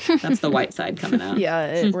you. That's the white side coming out. Yeah,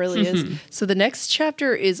 it really is. So the next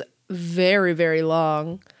chapter is very, very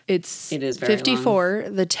long. It is very 54,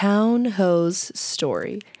 long. The Town Hose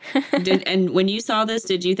Story. And when you saw this,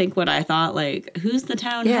 did you think what I thought? Like, who's the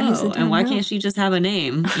town hoe? And why can't she just have a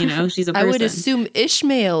name? She's a person. I would assume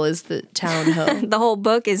Ishmael is the town hoe. The whole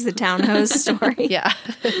book is the Town Hose Story. Yeah.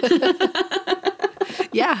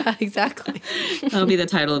 Yeah, exactly. That'll be the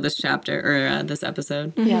title of this chapter or this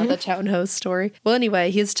episode. Yeah, the Town Hose Story. Well,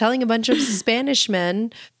 anyway, he's telling a bunch of Spanish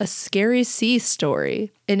men a scary sea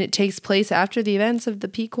story, and it takes place after the events of the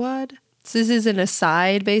Pequod. So this is an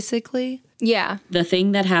aside, basically. Yeah. The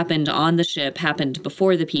thing that happened on the ship happened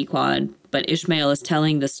before the Pequod, but Ishmael is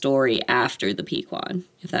telling the story after the Pequod,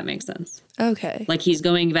 if that makes sense. Okay. Like he's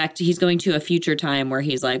going to a future time where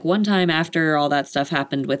he's like, one time after all that stuff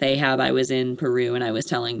happened with Ahab, I was in Peru and I was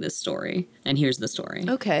telling this story. And here's the story.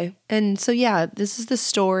 Okay. And so, yeah, this is the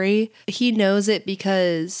story. He knows it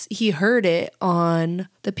because he heard it on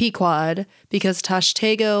the Pequod because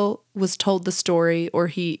Tashtego was told the story, or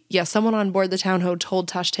someone on board the Townho told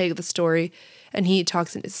Tashtego the story, and he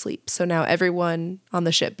talks in his sleep. So now everyone on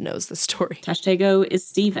the ship knows the story. Tashtego is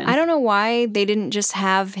Stephen. I don't know why they didn't just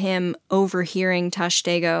have him overhearing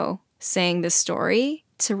Tashtego saying this story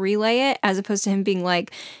to relay it, as opposed to him being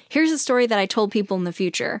like, here's a story that I told people in the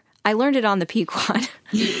future. I learned it on the Pequod.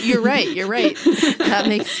 You're right. That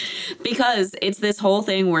makes... Because it's this whole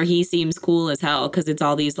thing where he seems cool as hell because it's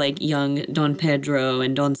all these like young Don Pedro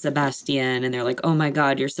and Don Sebastian and they're like, oh my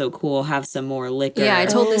God, you're so cool. Have some more liquor. Yeah, I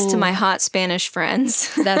told this to my hot Spanish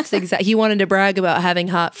friends. That's exactly... He wanted to brag about having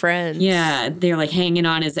hot friends. Yeah, they're like hanging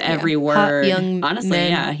on his every word. Hot young Honestly,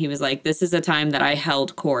 men. yeah. He was like, this is a time that I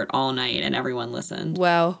held court all night and everyone listened.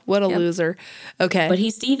 Wow, what a loser. Okay. But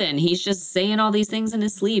he's Steven. He's just saying all these things in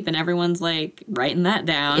his sleep and everyone's like writing that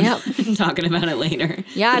down and talking about it later.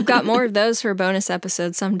 Yeah, I've got more of those for a bonus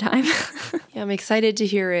episode sometime. Yeah, I'm excited to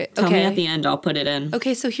hear it. Tell me at the end, I'll put it in.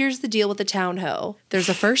 Okay, so here's the deal with the Townho. There's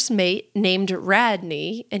a first mate named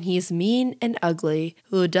Radney, and he's mean and ugly.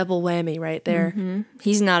 Ooh, double whammy right there. Mm-hmm.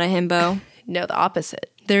 He's not a himbo. No, the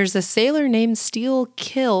opposite. There's a sailor named Steel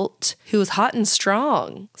Kilt who's hot and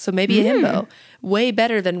strong, so maybe a himbo. Way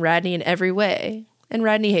better than Radney in every way. And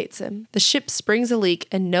Radney hates him. The ship springs a leak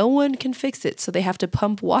and no one can fix it, so they have to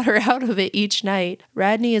pump water out of it each night.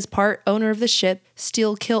 Radney is part owner of the ship.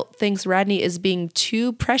 Steel Kilt thinks Radney is being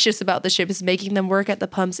too precious about the ship, is making them work at the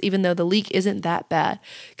pumps even though the leak isn't that bad,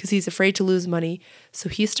 because he's afraid to lose money. So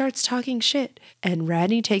he starts talking shit, and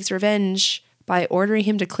Radney takes revenge by ordering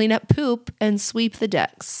him to clean up poop and sweep the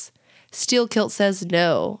decks. Steel Kilt says,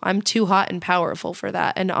 no, I'm too hot and powerful for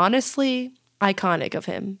that. And honestly, iconic of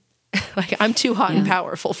him. Like, I'm too hot and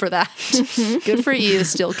powerful for that. Good for you,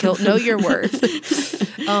 Steel Kilt. Know your worth.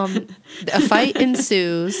 A fight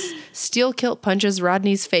ensues. Steel Kilt punches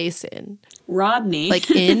Rodney's face in. Rodney? Like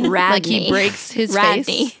in? Radney. Like he breaks his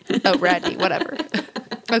face? Oh, Radney, whatever.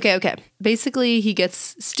 Okay. Basically,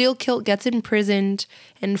 Steel Kilt gets imprisoned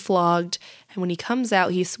and flogged, and when he comes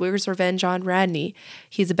out, he swears revenge on Radney.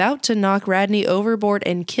 He's about to knock Radney overboard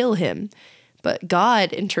and kill him, but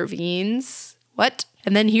God intervenes. What?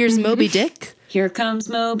 And then here's Moby Dick. Here comes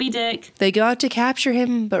Moby Dick. They go out to capture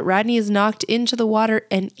him, but Radney is knocked into the water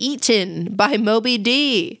and eaten by Moby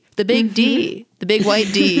D. The big D. The big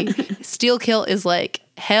white D. Steel Kilt is like,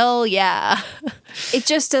 hell yeah. It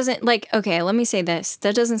just doesn't, like, okay, let me say this.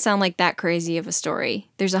 That doesn't sound like that crazy of a story.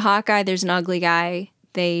 There's a hot guy, there's an ugly guy.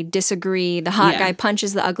 They disagree. The hot guy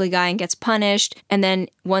punches the ugly guy and gets punished. And then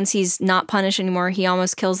once he's not punished anymore, he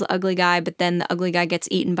almost kills the ugly guy, but then the ugly guy gets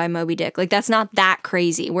eaten by Moby Dick. Like, that's not that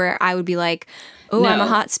crazy where I would be like, oh, No. I'm a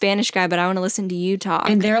hot Spanish guy, but I want to listen to you talk.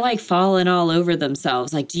 And they're like falling all over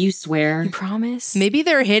themselves. Like, do you swear? You promise? Maybe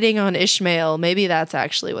they're hitting on Ishmael. Maybe that's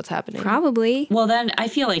actually what's happening. Probably. Well, then I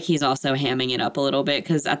feel like he's also hamming it up a little bit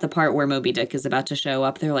because at the part where Moby Dick is about to show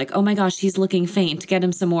up, they're like, oh my gosh, he's looking faint. Get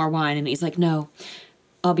him some more wine. And he's like, no,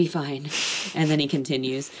 I'll be fine. And then he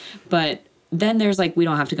continues. But then there's like, we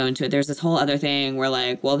don't have to go into it. There's this whole other thing where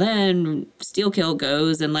like, well, then Steel Kilt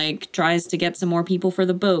goes and like tries to get some more people for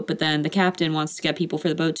the boat. But then the captain wants to get people for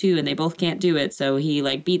the boat too. And they both can't do it. So he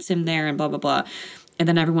like beats him there and blah, blah, blah. And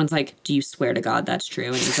then everyone's like, do you swear to God that's true?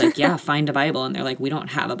 And he's like, yeah, find a Bible. And they're like, we don't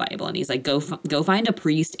have a Bible. And he's like, go find a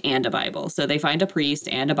priest and a Bible. So they find a priest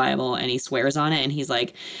and a Bible and he swears on it. And he's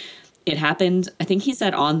like, it happened, I think he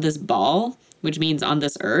said on this ball, which means on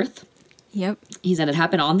this earth. Yep. He said it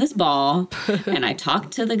happened on this ball, and I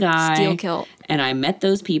talked to the guy. Steel Kilt. And I met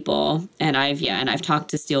those people, and I've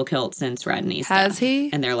talked to Steel Kilt since Radney's Has death.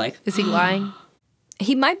 he? And they're like, Is he lying?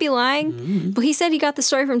 He might be lying, but he said he got the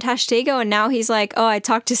story from Tashtego, and now he's like, oh, I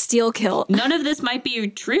talked to Steel Kilt. none of this might be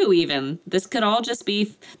true even. This could all just be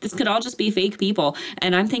fake people.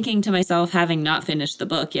 And I'm thinking to myself, having not finished the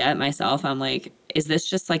book yet myself, I'm like, is this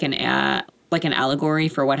just like an allegory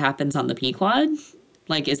for what happens on the Pequod?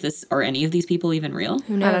 Like, are any of these people even real?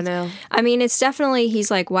 Who knows? I don't know. I mean, it's definitely,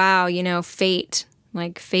 he's like, wow, fate.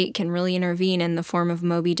 Like, fate can really intervene in the form of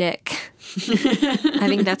Moby Dick. I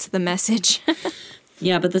think that's the message.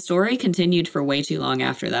 Yeah, but the story continued for way too long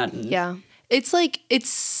after that. And Yeah. It's like, it's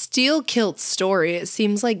Steel Kilt's story. It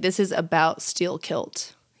seems like this is about Steel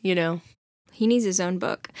Kilt, He needs his own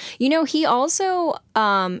book. He also,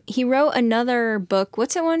 he wrote another book.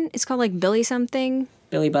 What's that one? It's called like Billy something.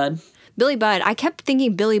 Billy Budd. Billy Budd. I kept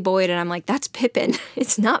thinking Billy Boyd, and I'm like, that's Pippin.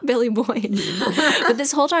 It's not Billy Boyd. But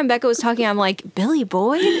this whole time Becca was talking, I'm like, Billy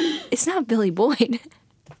Boyd? It's not Billy Boyd.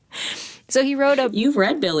 So he wrote You've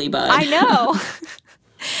read Billy Budd. I know.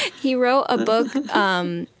 He wrote a book,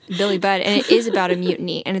 Billy Budd, and it is about a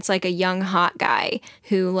mutiny. And it's like a young, hot guy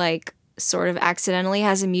who, like, sort of accidentally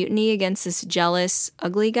has a mutiny against this jealous,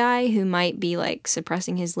 ugly guy who might be, like,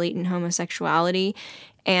 suppressing his latent homosexuality.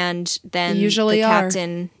 And then Usually the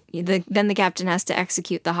captain... Then the captain has to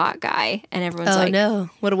execute the hot guy, and everyone's like, "Oh no,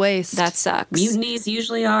 what a waste!" That sucks. Mutinies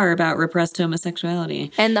usually are about repressed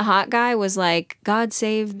homosexuality. And the hot guy was like, "God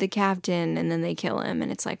saved the captain," and then they kill him,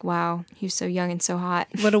 and it's like, wow, he was so young and so hot.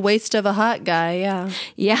 What a waste of a hot guy. Yeah,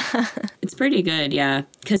 yeah. It's pretty good, yeah,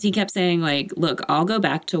 because he kept saying like, "Look, I'll go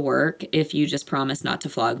back to work if you just promise not to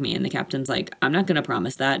flog me." And the captain's like, "I'm not going to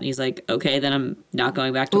promise that." And he's like, "Okay, then I'm not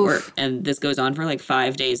going back to work." And this goes on for like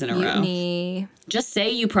 5 days in a row. Just say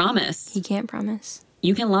you promise. He can't promise.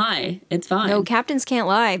 You can lie. It's fine. No, captains can't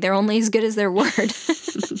lie. They're only as good as their word.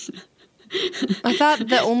 I thought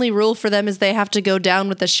the only rule for them is they have to go down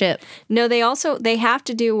with the ship. No, they have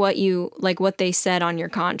to do what they said on your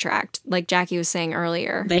contract, like Jackie was saying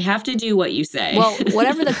earlier. They have to do what you say. Well,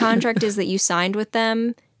 whatever the contract is that you signed with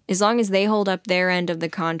them, as long as they hold up their end of the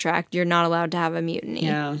contract, you're not allowed to have a mutiny.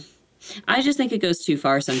 Yeah. I just think it goes too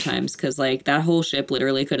far sometimes because, like, that whole ship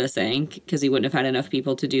literally could have sank because he wouldn't have had enough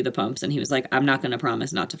people to do the pumps. And he was like, "I'm not going to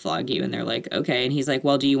promise not to flog you." And they're like, "Okay." And he's like,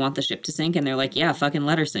 "Well, do you want the ship to sink?" And they're like, "Yeah, fucking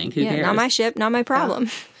let her sink. Who cares?" Not my ship, not my problem.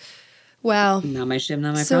 Wow. Not my ship,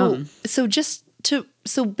 not my problem.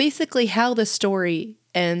 So basically how the story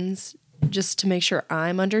ends, just to make sure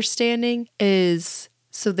I'm understanding, is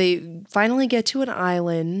so they finally get to an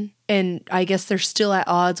island, and I guess they're still at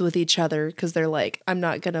odds with each other because they're like, "I'm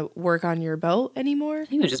not going to work on your boat anymore."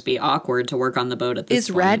 He would just be awkward to work on the boat at this point.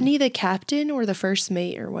 Is Radney the captain or the first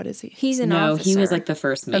mate, or what is he? He's an officer. No, he was like the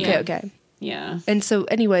first mate. Okay. Yeah. And so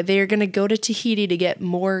anyway, they're going to go to Tahiti to get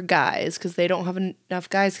more guys because they don't have enough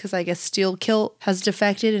guys because I guess Steel Kilt has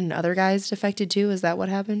defected and other guys defected too. Is that what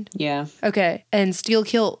happened? Yeah. Okay. And Steel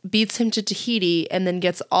Kilt beats him to Tahiti and then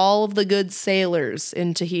gets all of the good sailors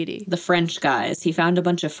in Tahiti. The French guys. He found a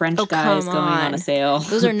bunch of French guys going on a sail.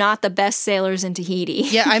 Those are not the best sailors in Tahiti.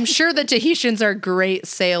 Yeah, I'm sure the Tahitians are great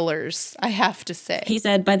sailors, I have to say. He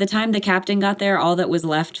said by the time the captain got there, all that was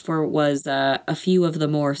left was a few of the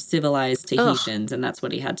more civilized Tahitians, and that's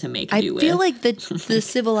what he had to make do with. I feel like the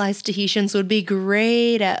civilized Tahitians would be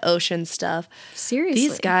great at ocean stuff. Seriously.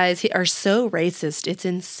 These guys are so racist. It's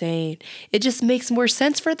insane. It just makes more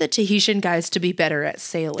sense for the Tahitian guys to be better at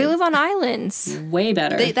sailing. They live on islands. Way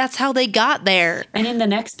better. That's how they got there. And in the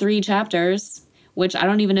next 3 chapters, which I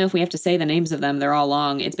don't even know if we have to say the names of them. They're all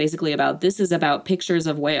long. It's basically this is about pictures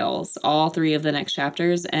of whales, all 3 of the next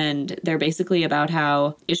chapters. And they're basically about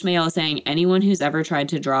how Ishmael is saying anyone who's ever tried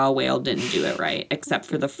to draw a whale didn't do it right, except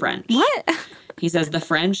for the French. What? He says the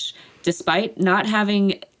French, despite not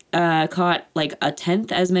having caught like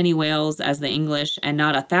 1/10 as many whales as the English and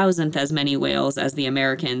not 1,000th as many whales as the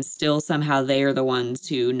Americans, still somehow they are the ones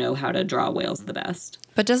who know how to draw whales the best.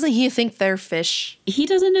 But doesn't he think they're fish? He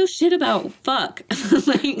doesn't know shit about fuck.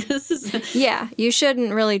 Like, this is... Yeah, you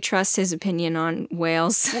shouldn't really trust his opinion on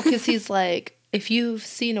whales. Well, because he's like, if you've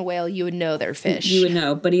seen a whale, you would know they're fish. You would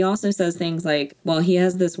know. But he also says things like, well, he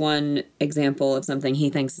has this one example of something he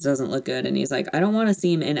thinks doesn't look good. And he's like, I don't want to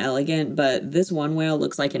seem inelegant, but this one whale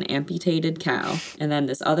looks like an amputated cow. And then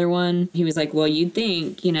this other one, he was like, well, you'd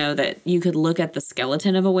think, that you could look at the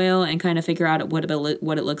skeleton of a whale and kind of figure out what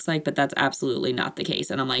it looks like. But that's absolutely not the case.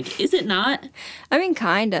 And I'm like, is it not? I mean,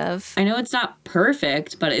 kind of. I know it's not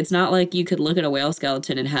perfect, but it's not like you could look at a whale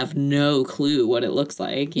skeleton and have no clue what it looks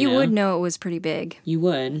like. You would know it was pretty big. You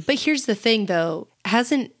would. But here's the thing, though.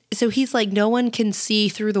 So he's like, no one can see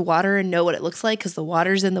through the water and know what it looks like because the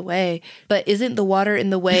water's in the way. But isn't the water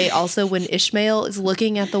in the way also when Ishmael is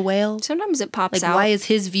looking at the whale? Sometimes it pops out. Why is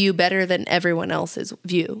his view better than everyone else's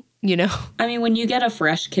view? I mean, when you get a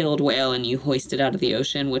fresh killed whale and you hoist it out of the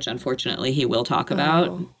ocean, which unfortunately he will talk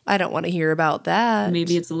about. I don't want to hear about that.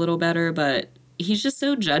 Maybe it's a little better, but he's just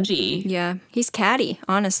so judgy. Yeah, he's catty,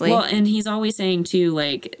 honestly. Well, and he's always saying, too,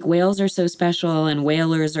 like, whales are so special and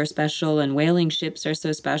whalers are special and whaling ships are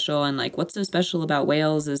so special. And, like, what's so special about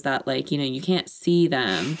whales is that, like, you can't see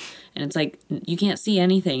them. And it's like, you can't see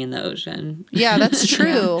anything in the ocean. Yeah, that's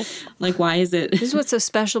true. Yeah. Like, why is it? This is what's so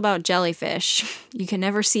special about jellyfish. You can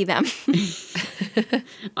never see them.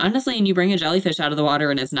 Honestly, and you bring a jellyfish out of the water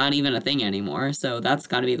and it's not even a thing anymore. So that's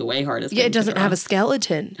got to be the way hardest. Yeah, it doesn't have a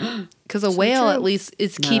skeleton. Because a whale, at least,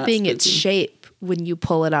 is keeping its shape when you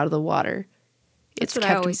pull it out of the water. That's what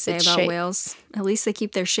I always say about whales. At least they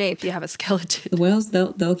keep their shape. You have a skeleton. The whales,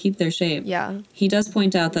 they'll keep their shape. Yeah. He does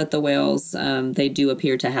point out that the whales, they do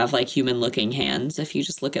appear to have like human-looking hands if you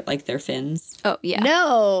just look at like their fins. Oh, yeah.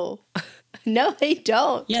 No. No, they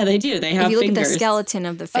don't. Yeah, they do. They have If you look fingers. at the skeleton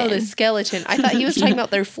of the fin. Oh, the skeleton. I thought he was talking about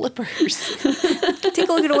their flippers. Take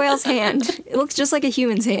a look at a whale's hand. It looks just like a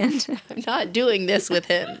human's hand. I'm not doing this with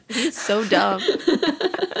him. He's so dumb.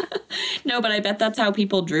 No, but I bet that's how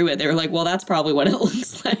people drew it. They were like, well, that's probably what it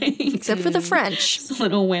looks like. Except for the French. It's a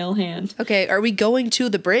little whale hand. Okay, are we going to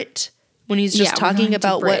the Brit? When he's just talking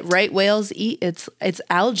about what right whales eat, it's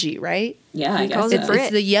algae, right? Yeah, I guess calls it so.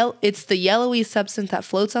 Brit. It's the yellowy substance that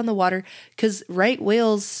floats on the water. Because right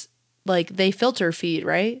whales, like, they filter feed,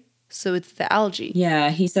 right? So it's the algae.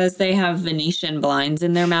 Yeah, he says they have Venetian blinds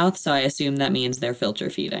in their mouth, so I assume that means they're filter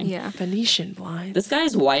feeding. Yeah. Venetian blinds. This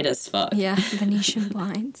guy's white as fuck. Yeah, Venetian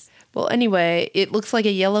blinds. Well, anyway, it looks like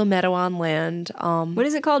a yellow meadow on land. What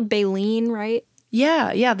is it called? Baleen, right?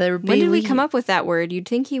 Yeah, they're When did we come up with that word? You'd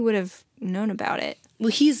think he would have known about it. Well,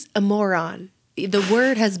 he's a moron. The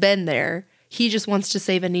word has been there. He just wants to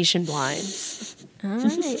say Venetian blinds. All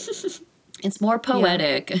right. It's more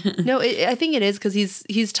poetic. No, I think it is because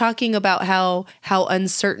he's talking about how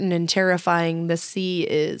uncertain and terrifying the sea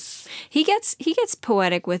is. He gets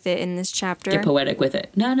poetic with it in this chapter. Get poetic with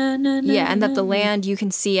it. No. Yeah, and that the land, you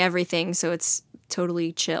can see everything, so it's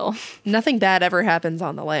totally chill. Nothing bad ever happens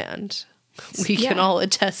on the land. We can all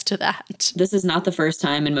attest to that. This is not the first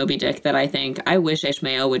time in Moby Dick that I think, I wish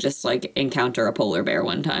Ishmael would just, like, encounter a polar bear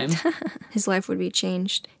one time. His life would be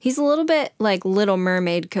changed. He's a little bit, like, Little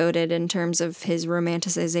Mermaid coded in terms of his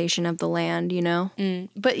romanticization of the land, you know?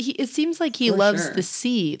 But it seems like he loves the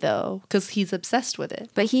sea, though, because he's obsessed with it.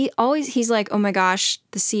 But he's like, oh my gosh,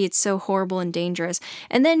 the sea, it's so horrible and dangerous.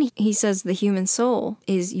 And then he says the human soul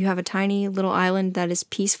is you have a tiny little island that is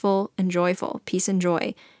peaceful and joyful, peace and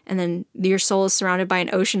joy. And then your soul is surrounded by an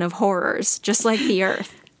ocean of horrors, just like the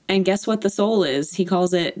earth. And guess what the soul is? He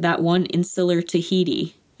calls it that one insular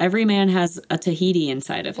Tahiti. Every man has a Tahiti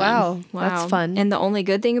inside of him. Wow, that's fun. And the only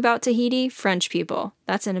good thing about Tahiti, French people.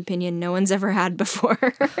 That's an opinion no one's ever had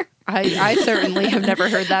before. I certainly have never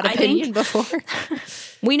heard that opinion before.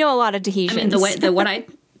 We know a lot of Tahitians. I mean, what I...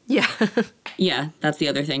 Yeah. Yeah, that's the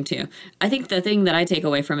other thing, too. I think the thing that I take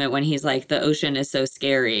away from it when he's like, the ocean is so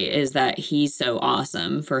scary, is that he's so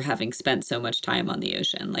awesome for having spent so much time on the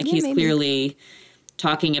ocean. Like, he's clearly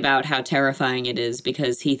talking about how terrifying it is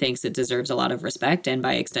because he thinks it deserves a lot of respect, and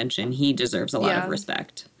by extension, he deserves a lot of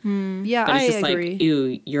respect. Yeah, but it's just agree. like,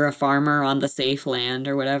 ew, you're a farmer on the safe land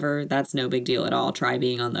or whatever. That's no big deal at all. Try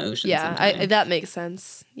being on the ocean sometime. That makes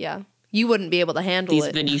sense. Yeah. You wouldn't be able to handle These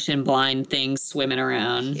it. Venetian blind things swimming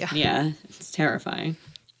around. Yeah, it's terrifying.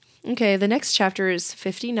 Okay, the next chapter is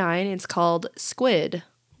 59. It's called Squid.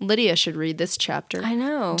 Lydia should read this chapter. I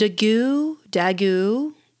know.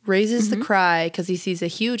 Dagu raises the cry because he sees a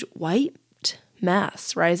huge white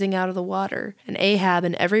mass rising out of the water. And Ahab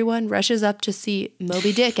and everyone rushes up to see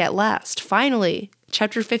Moby Dick at last. Finally,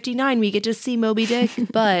 chapter 59, we get to see Moby Dick,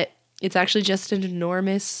 but it's actually just an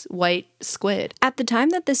enormous white squid. At the time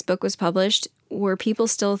that this book was published, were people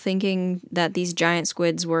still thinking that these giant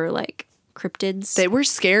squids were like cryptids? They were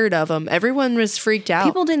scared of them. Everyone was freaked out.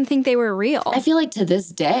 People didn't think they were real. I feel like to this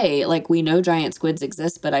day, like, we know giant squids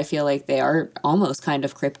exist, but I feel like they are almost kind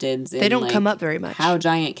of cryptids. They don't come up very much. How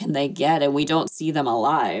giant can they get? And we don't see them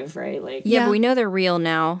alive, right? Like, Yeah, but we know they're real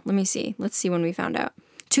now. Let me see. Let's see when we found out.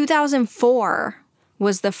 2004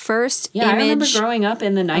 was the first image. I remember growing up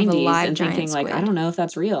in the 90s and thinking, squid. like, I don't know if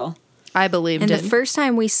that's real. I believed it. it. And the first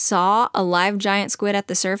time we saw a live giant squid at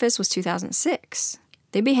the surface was 2006.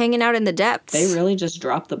 They'd be hanging out in the depths. They really just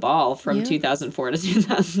dropped the ball from 2004 to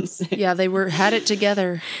 2006. Yeah, they had it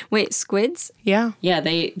together. Wait, squids? Yeah. Yeah,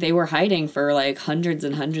 they were hiding for like hundreds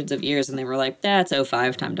and hundreds of years, and they were like, that's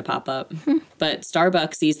 05, time to pop up. But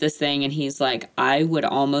Starbuck sees this thing, and he's like, I would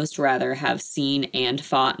almost rather have seen and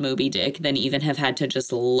fought Moby Dick than even have had to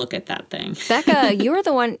just look at that thing. Becca, you were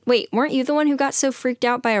the one... Wait, weren't you the one who got so freaked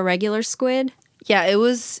out by a regular squid? Yeah, it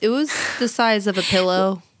was the size of a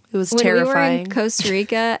pillow. It was when terrifying. When we were in Costa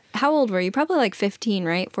Rica, how old were you? Probably like 15,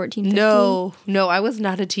 right? 14, 15? No, I was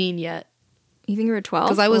not a teen yet. You think you were 12?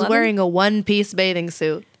 Because I was 11? wearing a one-piece bathing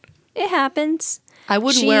suit. It happens. I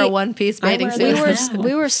wouldn't wear a one-piece bathing suit.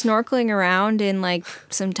 We were snorkeling around in like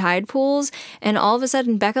some tide pools, and all of a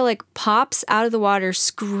sudden Becca like pops out of the water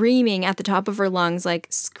screaming at the top of her lungs, like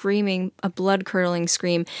screaming, a blood-curdling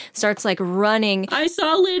scream, starts like running. I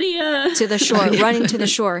saw Lydia! To the shore, running to the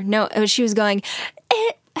shore. No, she was going,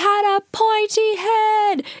 had a pointy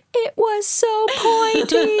head. It was so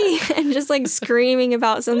pointy. And just like screaming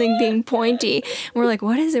about something being pointy. And we're like,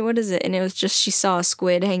 what is it? What is it? And it was just she saw a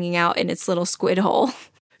squid hanging out in its little squid hole.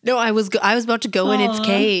 No, I was about to go in its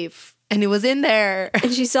cave, and it was in there.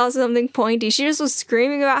 And she saw something pointy. She just was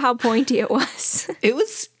screaming about how pointy it was. It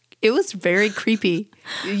was very creepy.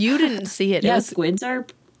 You didn't see it. Yeah, squids are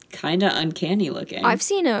kind of uncanny looking. I've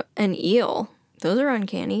seen an eel. Those are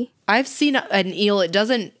uncanny. I've seen an eel. It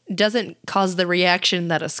doesn't cause the reaction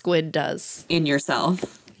that a squid does. In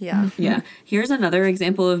yourself. Yeah. Yeah. Here's another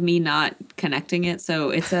example of me not connecting it. So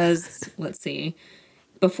it says, let's see.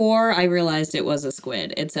 Before I realized it was a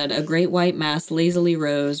squid, it said, a great white mass lazily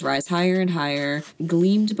rose, rise higher and higher,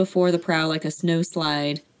 gleamed before the prow like a snow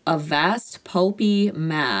slide. A vast pulpy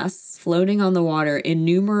mass floating on the water,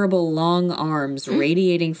 innumerable long arms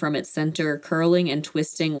radiating from its center, curling and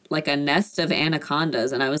twisting like a nest of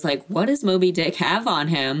anacondas. And I was like, what does Moby Dick have on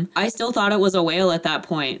him? I still thought it was a whale at that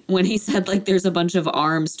point when he said like there's a bunch of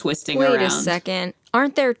arms twisting around. Wait a second.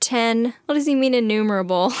 Aren't there 10? What does he mean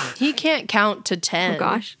innumerable? He can't count to 10. Oh,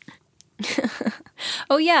 gosh.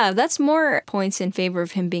 Oh, yeah, that's more points in favor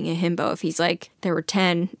of him being a himbo. If he's like, there were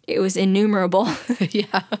 10, it was innumerable.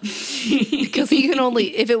 Yeah. Because he can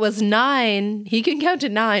only, if it was 9, he can count to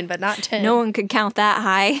 9, but not 10. No one could count that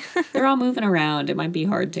high. They're all moving around. It might be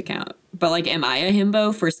hard to count. But like, am I a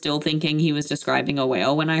himbo for still thinking he was describing a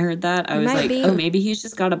whale when I heard that? I was Might like, be. oh, maybe he's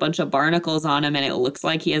just got a bunch of barnacles on him and it looks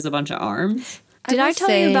like he has a bunch of arms. Did I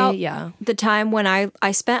tell you about yeah. the time when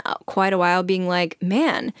I spent quite a while being like,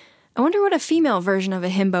 man, I wonder what a female version of a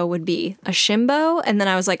himbo would be. A shimbo? And then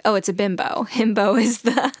I was like, oh, it's a bimbo. Himbo is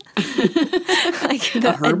the like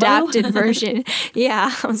the adapted version.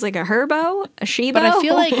 Yeah. I was like, a herbo? A shibo? But I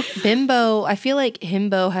feel like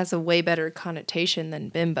himbo has a way better connotation than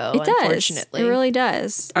bimbo, it does. Unfortunately. It really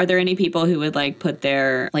does. Are there any people who would like put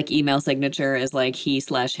their like email signature as like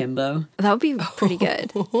he/himbo? That would be pretty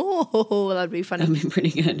good. Oh, that'd be funny. That'd be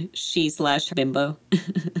pretty good. She/bimbo.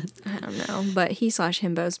 I don't know, but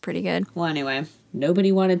he/himbo is pretty good. Well, anyway,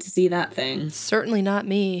 nobody wanted to see that thing. Certainly not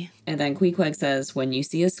me. And then Queequeg says, when you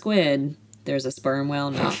see a squid, there's a sperm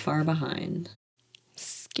whale not far behind.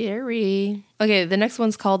 Scary. Okay, the next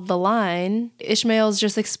one's called The Line. Ishmael's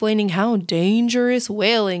just explaining how dangerous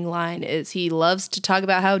whaling line is. He loves to talk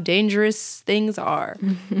about how dangerous things are.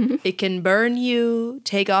 It can burn you,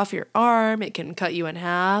 take off your arm, it can cut you in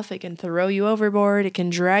half, it can throw you overboard, it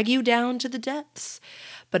can drag you down to the depths.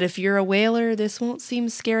 But if you're a whaler, this won't seem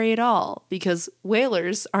scary at all because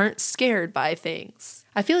whalers aren't scared by things.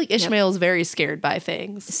 I feel like Ishmael is very scared by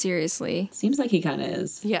things. Seriously. Seems like he kind of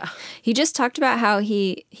is. Yeah. He just talked about how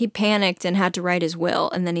he panicked and had to write his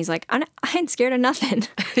will. And then he's like, I ain't scared of nothing.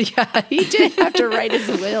 Yeah, he did have to write his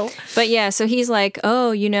will. But yeah, so he's like,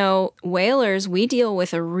 oh, whalers, we deal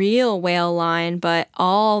with a real whale line, but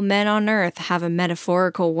all men on earth have a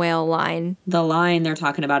metaphorical whale line. The line they're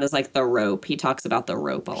talking about is like the rope. He talks about the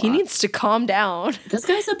rope a lot. He needs to calm down. This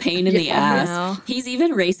guy's a pain in the ass. He's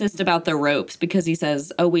even racist about the ropes because he says,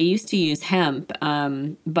 oh, we used to use hemp,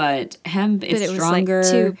 but hemp is stronger.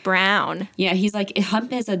 Was like too brown. Yeah, he's like,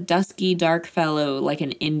 hemp is a dusky, dark fellow like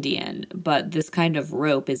an Indian, but this kind of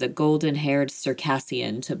rope is a golden-haired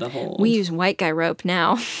Circassian to behold. We use white guy rope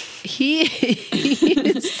now.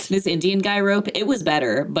 This Indian guy rope, it was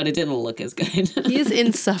better, but it didn't look as good. He is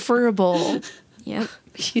insufferable. Yep.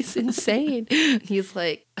 He's insane. He's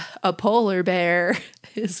like, a polar bear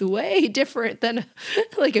is way different than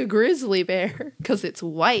like a grizzly bear because it's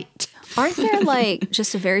white. Aren't there like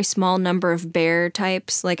just a very small number of bear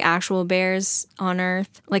types, like actual bears on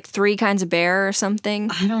Earth? Like 3 kinds of bear or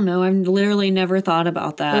something? I don't know. I've literally never thought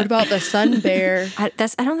about that. What about the sun bear? I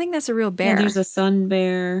don't think that's a real bear. Yeah, there's a sun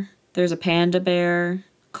bear. There's a panda bear.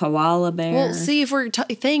 Koala bear. Well, see, if we're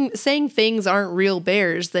saying things aren't real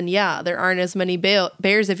bears, then yeah, there aren't as many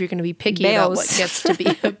bears if you're going to be picky about what gets to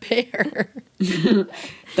be a bear.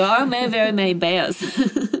 There are very many bears.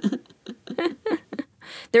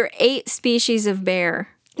 There are 8 species of bear.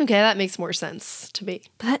 Okay, that makes more sense to me.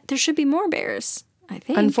 But there should be more bears, I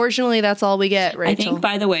think. Unfortunately, that's all we get, Rachel. I think,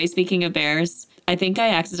 by the way, speaking of bears, I think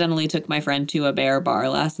I accidentally took my friend to a bear bar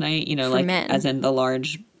last night, like men. as in the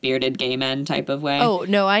large bearded gay men type of way. Oh,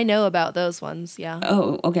 no, I know about those ones, yeah.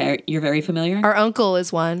 Oh, okay. You're very familiar? Our uncle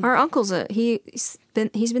is one. Our uncle's he's been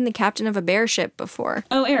the captain of a bear ship before.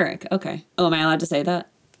 Oh, Eric. Okay. Oh, am I allowed to say that?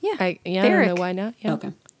 Yeah. I don't know why not. Yeah.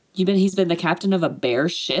 Okay. He's been the captain of a bear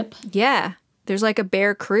ship? Yeah. There's like a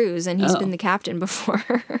bear cruise, and he's been the captain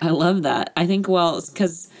before. I love that. I think, well,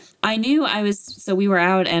 because I knew so we were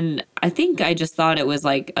out, and I think I just thought it was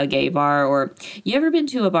like a gay bar. Or you ever been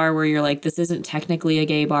to a bar where you're like, this isn't technically a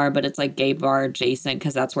gay bar, but it's like gay bar adjacent,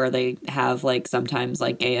 because that's where they have like sometimes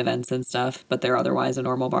like gay events and stuff, but they're otherwise a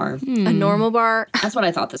normal bar. A normal bar? That's what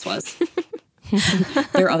I thought this was.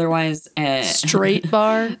 They're otherwise straight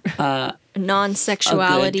bar,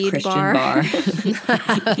 non-sexuality a good Christian bar.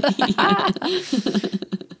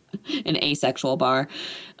 An asexual bar.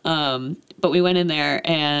 But we went in there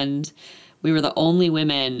and we were the only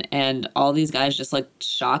women, and all these guys just looked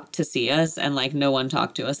shocked to see us, and like no one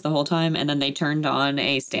talked to us the whole time. And then they turned on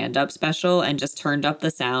a stand-up special and just turned up the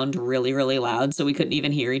sound really, really loud, so we couldn't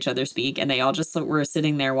even hear each other speak. And they all just were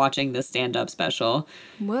sitting there watching the stand-up special.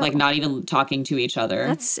 Whoa. Like not even talking to each other.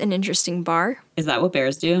 That's an interesting bar. Is that what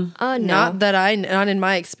bears do? No. Not in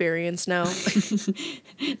my experience, no.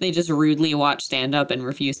 They just rudely watch stand-up and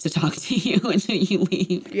refuse to talk to you until you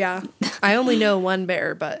leave. Yeah. I only know one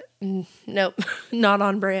bear, but nope, not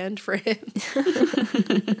on brand for him.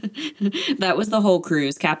 That was the whole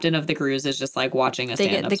cruise. Captain of the cruise is just like watching a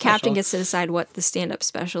stand-up The special. captain gets to decide what the stand-up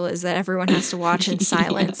special is that everyone has to watch in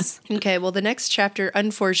silence. Yeah. Okay, well, the next chapter,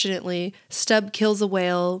 unfortunately, Stubb kills a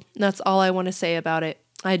whale. That's all I want to say about it.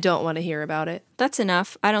 I don't want to hear about it. That's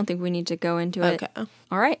enough. I don't think we need to go into it. Okay.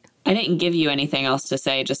 All right. I didn't give you anything else to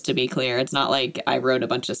say, just to be clear. It's not like I wrote a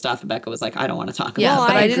bunch of stuff and Becca was like, I don't want to talk about Yeah, it.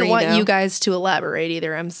 but I didn't agree, want though. you guys to elaborate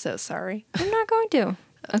either. I'm so sorry. I'm not going to.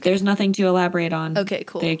 There's nothing to elaborate on. Okay,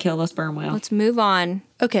 cool. They kill a sperm whale. Let's move on.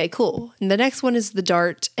 Okay, cool. And the next one is the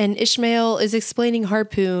dart, and Ishmael is explaining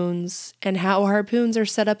harpoons and how harpoons are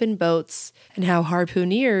set up in boats and how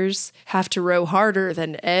harpooneers have to row harder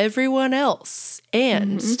than everyone else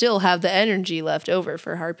and still have the energy left over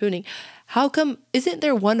for harpooning. How come, isn't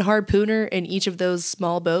there one harpooner in each of those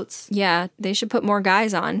small boats? Yeah, they should put more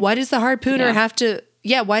guys on. Why does the harpooner have to...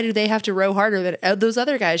 Yeah, why do they have to row harder than those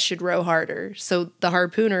other guys should row harder? So the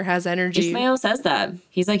harpooner has energy. Ishmael says that.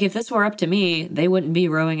 He's like, if this were up to me, they wouldn't be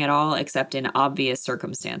rowing at all except in obvious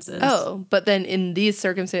circumstances. Oh, but then in these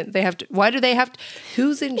circumstances, they have to... Why do they have to...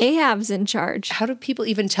 Who's in... Ahab's in charge. How do people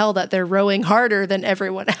even tell that they're rowing harder than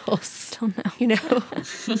everyone else? Don't know. You know?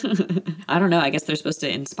 I don't know. I guess they're supposed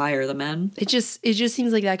to inspire the men. It just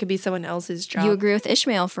seems like that could be someone else's job. You agree with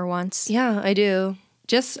Ishmael for once. Yeah, I do.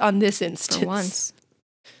 Just on this instance. For once.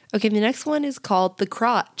 Okay, the next one is called The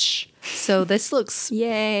Crotch. So this looks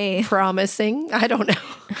Yay. promising. I don't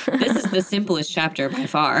know. This is the simplest chapter by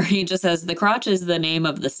far. He just says the crotch is the name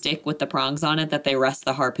of the stick with the prongs on it that they rest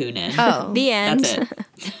the harpoon in. Oh. The end.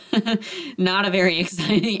 That's it. Not a very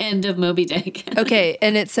exciting end of Moby Dick. Okay,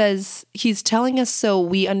 and it says he's telling us so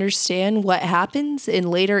we understand what happens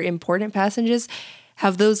in later important passages.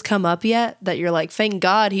 Have those come up yet that you're like, thank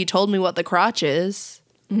God he told me what the crotch is?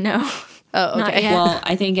 No. Oh, Not okay. yet. Well,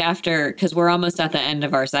 I think after, because we're almost at the end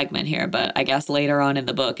of our segment here, but I guess later on in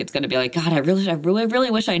the book, it's going to be like, God, I really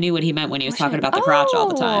wish I knew what he meant when he was talking about the crotch all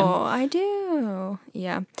the time. Oh, I do.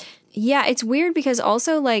 Yeah. Yeah, it's weird because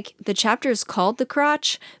also, like, the chapter is called The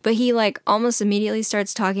Crotch, but he, like, almost immediately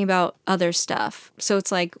starts talking about other stuff. So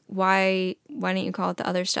it's like, why don't you call it the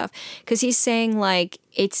other stuff? Because he's saying, like,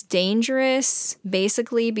 it's dangerous,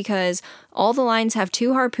 basically, because all the lines have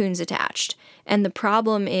 2 harpoons attached. And the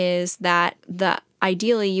problem is that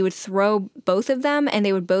ideally you would throw both of them and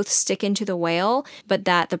they would both stick into the whale, but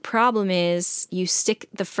that the problem is you stick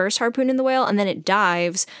the first harpoon in the whale and then it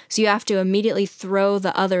dives, so you have to immediately throw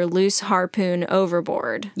the other loose harpoon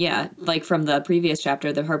overboard. Yeah, like from the previous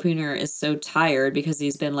chapter, the harpooner is so tired because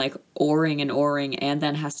he's been like oaring and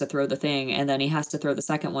then has to throw the thing, and then he has to throw the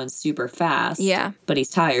second one super fast. Yeah. But he's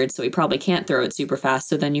tired, so he probably can't throw it super fast,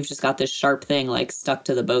 so then you've just got this sharp thing like stuck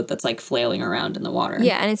to the boat that's like flailing around in the water.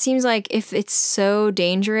 Yeah, and it seems like if it's so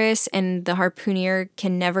dangerous and the harpooner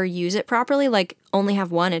can never use it properly, like only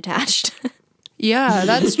have one attached. Yeah,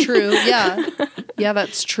 that's true. Yeah. Yeah,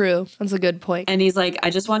 that's true. That's a good point. And he's like,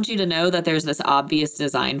 I just want you to know that there's this obvious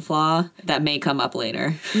design flaw that may come up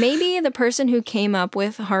later. Maybe the person who came up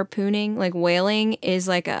with harpooning, like whaling, is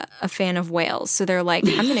like a fan of whales. So they're like,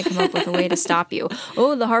 I'm going to come up with a way to stop you.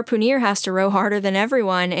 Oh, the harpooner has to row harder than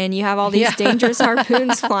everyone, and you have all these dangerous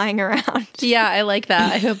harpoons flying around. Yeah, I like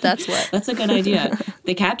that. I hope that's what. That's a good idea.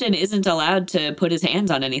 The captain isn't allowed to put his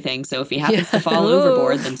hands on anything, so if he happens to fall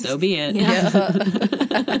overboard, then so be it. Yeah.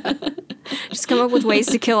 Just come up with ways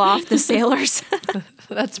to kill off the sailors.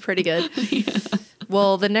 That's pretty good. Yeah.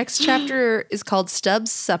 Well, the next chapter is called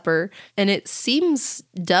Stubb's Supper, and it seems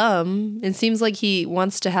dumb. It seems like he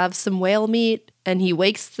wants to have some whale meat, and he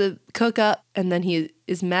wakes the cook up, and then he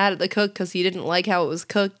is mad at the cook because he didn't like how it was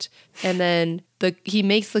cooked, and then he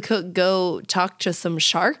makes the cook go talk to some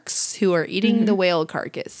sharks who are eating the whale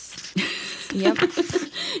carcass. Yep.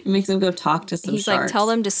 He makes him go talk to some He's sharks. like, tell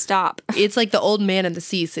them to stop. It's like the old man in the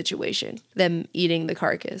sea situation, them eating the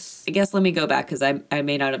carcass. I guess let me go back because I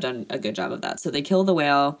may not have done a good job of that. So they kill the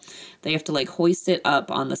whale. They have to like hoist it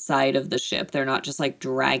up on the side of the ship. They're not just like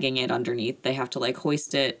dragging it underneath. They have to like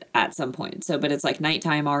hoist it at some point. So, but it's like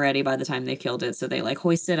nighttime already by the time they killed it. So they like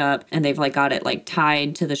hoist it up and they've like got it like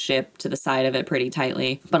tied to the ship, to the side of it pretty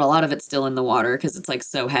tightly. But a lot of it's still in the water because it's like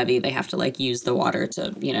so heavy. They have to like use the water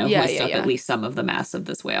to, hoist up at least some of the mass of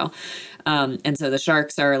this whale. And so the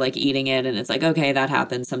sharks are like eating it and it's like, okay, that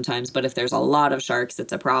happens sometimes. But if there's a lot of sharks,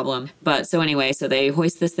 it's a problem. But so anyway, so they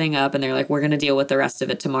hoist this thing up and they're like, we're going to deal with the rest of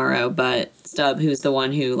it tomorrow. But Stubb, who's the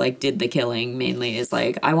one who like did the killing mainly, is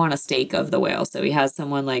like, I want a steak of the whale. So he has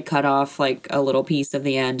someone like cut off like a little piece of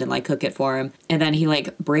the end and like cook it for him. And then he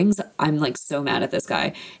like I'm like so mad at this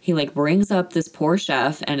guy. He like brings up this poor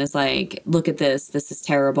chef and is like, look at this. This is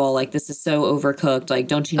terrible. Like, this is so overcooked. Like,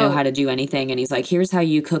 don't you know how to do anything? And he's like, here's how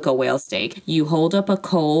you cook a whale steak. You hold up a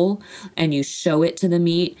coal and you show it to the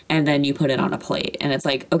meat and then you put it on a plate. And it's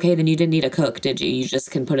like, okay, then you didn't need a cook, did you? You just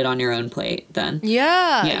can put it on your own plate then.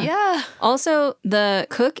 Yeah. Also, the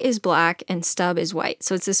cook is black and Stubb is white.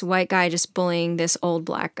 So it's this white guy just bullying this old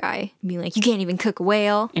black guy. Being like, you can't even cook a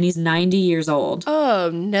whale. And he's 90 years old.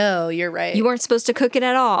 Oh, no, you're right. You weren't supposed to cook it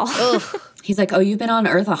at all. He's like, oh, you've been on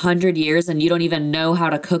Earth 100 years and you don't even know how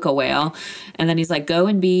to cook a whale. And then he's like, go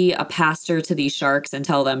and be a pastor to these sharks and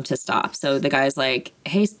tell them to stop. So the guy's like,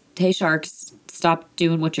 hey sharks, stop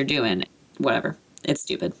doing what you're doing. Whatever. It's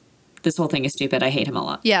stupid. This whole thing is stupid. I hate him a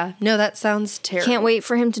lot. Yeah, no, that sounds terrible. Can't wait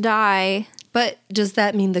for him to die. But does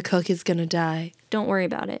that mean the cook is going to die? Don't worry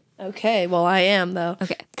about it. Okay, well, I am, though.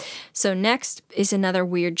 Okay. So next is another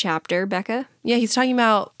weird chapter, Becca. Yeah, he's talking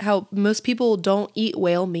about how most people don't eat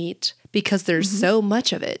whale meat because there's so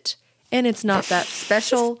much of it. And it's not that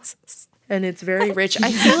special. And it's very rich.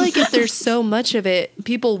 I feel like if there's so much of it,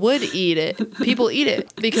 people would eat it. People eat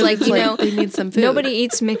it because Like, it's you like know, they need some food. Nobody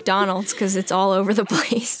eats McDonald's because it's all over the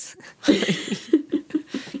place.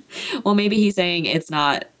 Well, maybe he's saying it's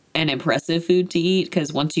not an impressive food to eat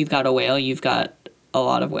because once you've got a whale, you've got a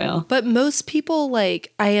lot of whale. But most people,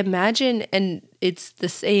 like, I imagine, and it's the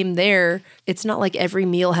same there, it's not like every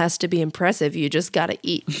meal has to be impressive. You just got to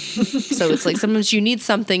eat. So it's like sometimes you need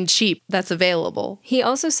something cheap that's available. He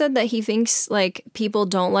also said that he thinks, like, people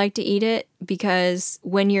don't like to eat it because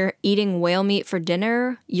when you're eating whale meat for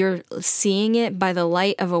dinner, you're seeing it by the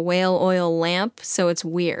light of a whale oil lamp, so it's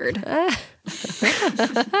weird.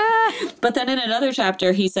 But then in another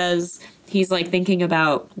chapter, he says he's like thinking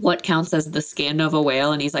about what counts as the skin of a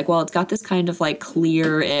whale. And he's like, well, it's got this kind of like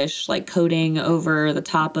clear-ish like coating over the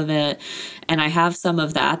top of it. And I have some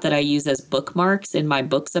of that I use as bookmarks in my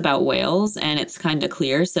books about whales. And it's kind of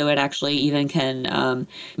clear. So it actually even can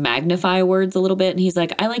magnify words a little bit. And he's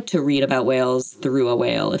like, I like to read about whales through a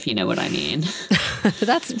whale, if you know what I mean.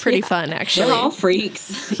 That's pretty fun, actually. They're all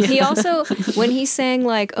freaks. Yeah. He also, when he's saying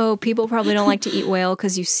like, oh, people probably don't like to eat whale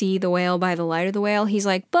because you see the whale by the light of the whale, he's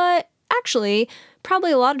like, but actually,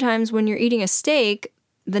 probably a lot of times when you're eating a steak,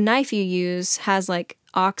 the knife you use has like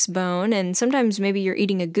ox bone, and sometimes maybe you're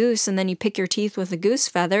eating a goose and then you pick your teeth with a goose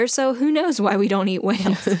feather, so who knows why we don't eat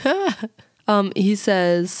whales. He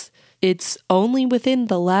says, it's only within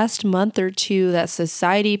the last month or two that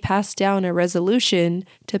society passed down a resolution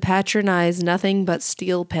to patronize nothing but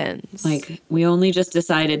steel pens. Like, we only just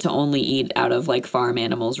decided to only eat out of like farm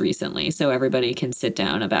animals recently, so everybody can sit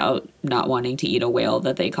down about not wanting to eat a whale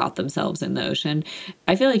that they caught themselves in the ocean.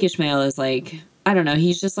 I feel like Ishmael is like, I don't know,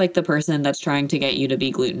 he's just like the person that's trying to get you to be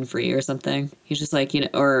gluten-free or something. He's just like,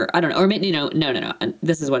 or I don't know, or no.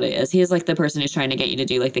 This is what it is. He is like the person who's trying to get you to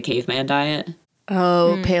do like the caveman diet.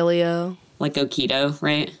 Oh, paleo. Like go keto,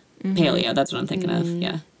 right? Mm-hmm. Paleo, that's what I'm thinking of,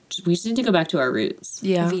 yeah. We just need to go back to our roots.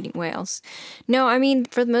 Yeah. Of eating whales. No, I mean,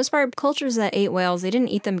 for the most part, cultures that ate whales, they didn't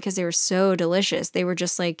eat them because they were so delicious. They were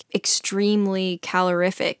just like extremely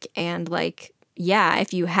calorific and like, yeah,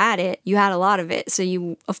 if you had it, you had a lot of it.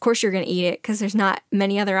 So of course you're going to eat it because there's not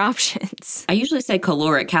many other options. I usually say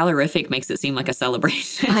caloric. Calorific makes it seem like a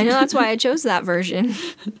celebration. I know, that's why I chose that version.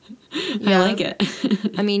 I like it.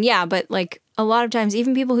 I mean, yeah, but like a lot of times,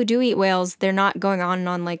 even people who do eat whales, they're not going on and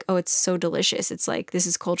on like, oh, it's so delicious. It's like, this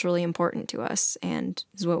is culturally important to us, and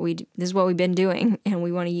this is what we've been doing, and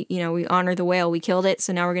we want to, we honor the whale. We killed it,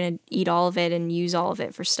 so now we're gonna eat all of it and use all of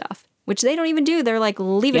it for stuff, which they don't even do. They're like,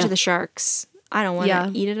 leave it to the sharks. I don't want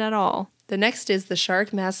to eat it at all. The next is the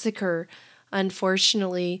shark massacre.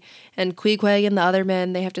 Unfortunately, and Queequeg and the other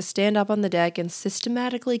men, they have to stand up on the deck and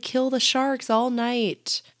systematically kill the sharks all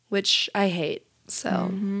night, which I hate.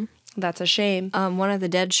 So That's a shame. One of the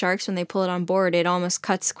dead sharks, when they pull it on board, it almost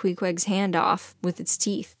cuts Queequeg's hand off with its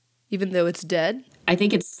teeth. Even though it's dead? I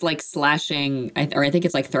think it's like slashing, or I think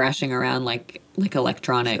it's like thrashing around like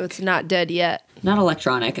electronic. So it's not dead yet. Not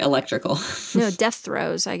electronic, electrical. No, death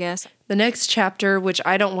throes, I guess. The next chapter, which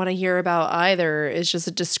I don't want to hear about either, is just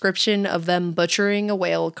a description of them butchering a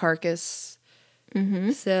whale carcass.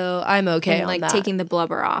 Mm-hmm. So I'm okay and, on like, that. taking the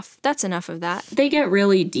blubber off. That's enough of that. They get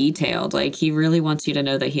really detailed. Like, he really wants you to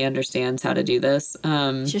know that he understands how to do this.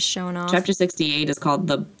 Just showing off. Chapter 68 is called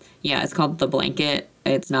it's called The Blanket.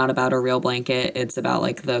 It's not about a real blanket. It's about,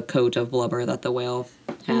 like, the coat of blubber that the whale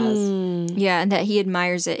has. Yeah, and that he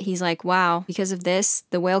admires it. He's like, wow, because of this,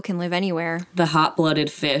 the whale can live anywhere. The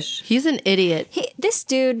hot-blooded fish. He's an idiot. This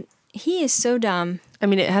dude, he is so dumb. I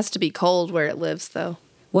mean, it has to be cold where it lives, though.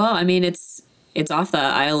 Well, I mean, it's off the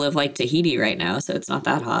Isle of, like, Tahiti right now, so it's not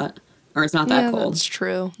that hot. Or it's not that cold. That's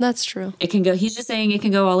true. That's true. It can go, he's just saying it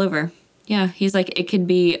can go all over. Yeah, he's like, it can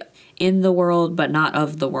be in the world, but not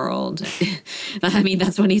of the world. I mean,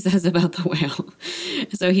 that's what he says about the whale.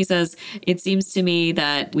 So he says, it seems to me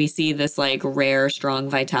that we see this like rare, strong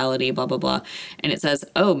vitality, blah, blah, blah. And it says,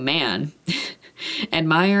 oh man,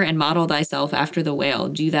 admire and model thyself after the whale.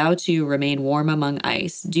 Do thou too remain warm among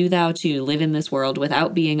ice. Do thou too live in this world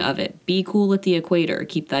without being of it. Be cool at the equator.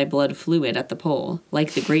 Keep thy blood fluid at the pole.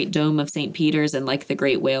 Like the great dome of St. Peter's and like the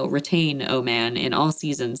great whale, retain, O man, in all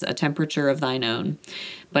seasons a temperature of thine own.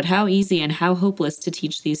 But how easy and how hopeless to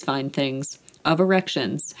teach these fine things. Of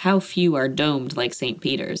erections, how few are domed like St.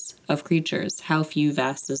 Peter's. Of creatures, how few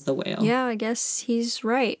vast is the whale. Yeah, I guess he's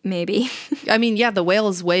right, maybe. I mean, yeah, the whale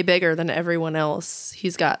is way bigger than everyone else.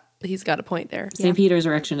 He's got a point there. St. Peter's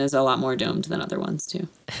erection is a lot more domed than other ones, too.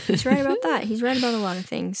 He's right about that. He's right about a lot of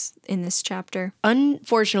things in this chapter.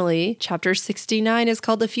 Unfortunately, chapter 69 is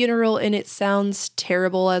called The Funeral, and it sounds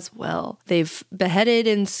terrible as well. They've beheaded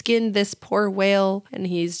and skinned this poor whale, and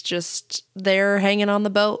he's just there hanging on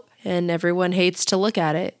the boat, and everyone hates to look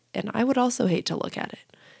at it. And I would also hate to look at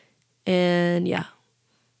it. And yeah,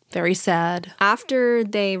 very sad. After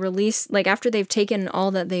they release, like after they've taken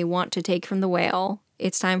all that they want to take from the whale,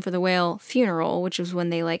 it's time for the whale funeral, which is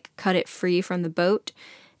when they like cut it free from the boat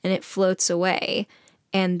and it floats away.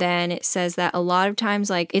 And then it says that a lot of times,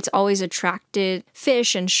 like, it's always attracted,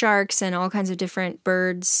 fish and sharks and all kinds of different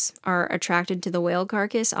birds are attracted to the whale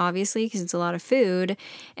carcass, obviously, because it's a lot of food.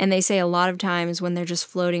 And they say a lot of times when they're just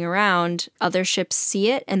floating around, other ships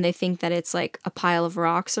see it and they think that it's like a pile of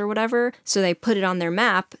rocks or whatever. So they put it on their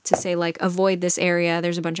map to say, like, avoid this area,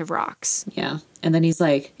 there's a bunch of rocks. Yeah. And then he's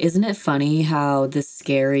like, isn't it funny how this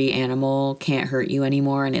scary animal can't hurt you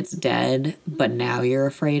anymore and it's dead, but now you're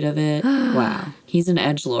afraid of it? Wow. He's an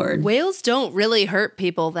edgelord. Whales don't really hurt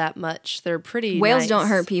people that much. They're pretty Whales nice. don't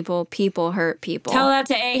hurt people. People hurt people. Tell that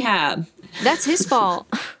to Ahab. That's his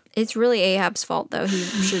fault. It's really Ahab's fault, though.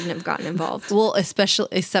 He shouldn't have gotten involved. Well, especially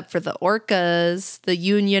except for the orcas, the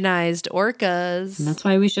unionized orcas. And that's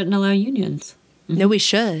why we shouldn't allow unions. No, we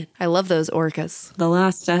should. I love those orcas. The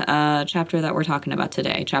last chapter that we're talking about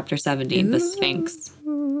today, chapter 70, The Sphinx.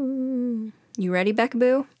 You ready,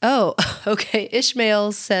 Beckaboo? Oh, okay.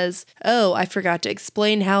 Ishmael says, oh, I forgot to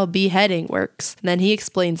explain how beheading works. And then he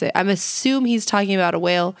explains it. I'm assuming he's talking about a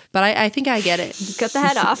whale, but I think I get it. Cut the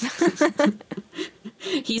head off.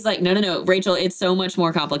 He's like, no, Rachel, it's so much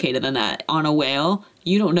more complicated than that. On a whale,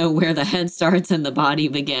 you don't know where the head starts and the body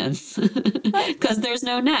begins because there's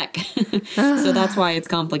no neck. So that's why it's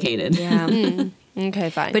complicated. Yeah. Okay,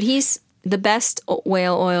 fine. But the best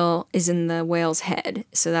whale oil is in the whale's head.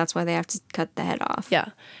 So that's why they have to cut the head off. Yeah.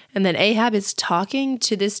 And then Ahab is talking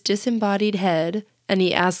to this disembodied head, and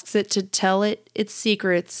he asks it to tell it its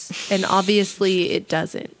secrets, and obviously it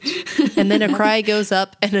doesn't. And then a cry goes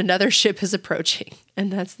up, and another ship is approaching.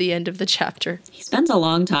 And that's the end of the chapter. He spends a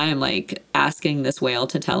long time, like, asking this whale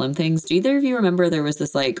to tell him things. Do either of you remember there was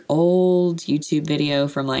this, like, old YouTube video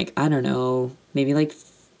from, like, I don't know, maybe, like,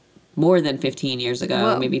 more than 15 years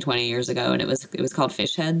ago, Whoa. Maybe 20 years ago, and it was called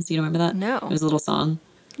Fish Heads. You don't remember that? No. It was a little song.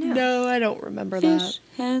 No, I don't remember Fish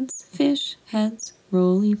heads,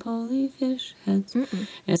 roly-poly fish heads. And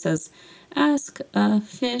it says, ask a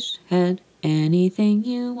fish head anything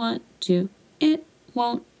you want to. It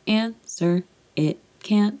won't answer. It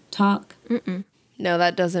can't talk. No,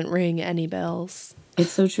 that doesn't ring any bells.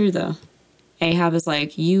 It's so true, though. Ahab is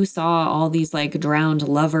like, you saw all these, like, drowned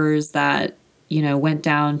lovers that, you know, went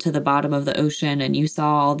down to the bottom of the ocean, and you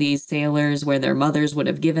saw all these sailors where their mothers would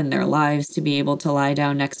have given their lives to be able to lie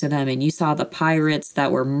down next to them, and you saw the pirates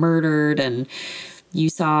that were murdered, and you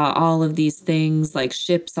saw all of these things like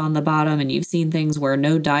ships on the bottom, and you've seen things where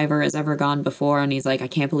no diver has ever gone before. And he's like, I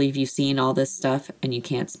can't believe you've seen all this stuff and you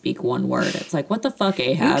can't speak one word. It's like, what the fuck,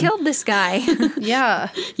 Ahab? You killed this guy. Yeah.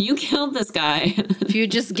 You killed this guy. If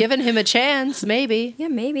you'd just given him a chance, maybe. Yeah,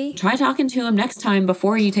 maybe. Try talking to him next time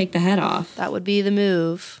before you take the head off. That would be the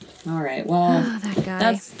move. All right. Well, Oh, that guy.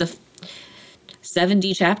 that's the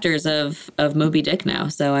 70 chapters of Moby Dick now.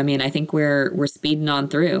 So, I mean, I think we're speeding on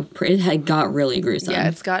through. It had got really gruesome. Yeah,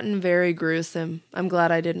 it's gotten very gruesome. I'm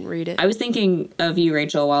glad I didn't read it. I was thinking of you,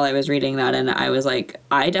 Rachel, while I was reading that, and I was like,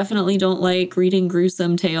 I definitely don't like reading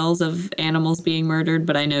gruesome tales of animals being murdered,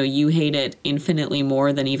 but I know you hate it infinitely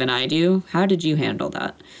more than even I do. How did you handle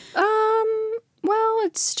that? Well,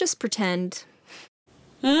 it's just pretend.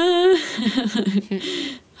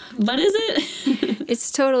 What is it?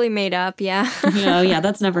 It's totally made up, yeah. Oh, yeah,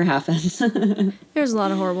 that's never happened. There's a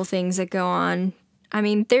lot of horrible things that go on. I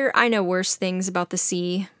mean, I know worse things about the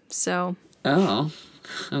sea, so. Oh,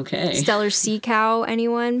 okay. Stellar sea cow,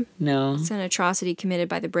 anyone? No. It's an atrocity committed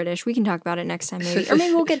by the British. We can talk about it next time, maybe. Or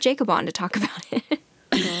maybe we'll get Jacob on to talk about it.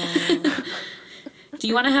 Do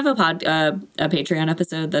you want to have a Patreon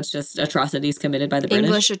episode that's just atrocities committed by the British?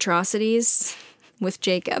 English atrocities with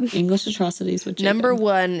Jacob. English atrocities with Jacob. Number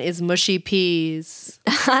 1 is mushy peas.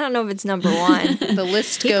 I don't know if it's number 1. The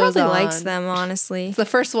list He goes probably on. likes them, honestly. It's the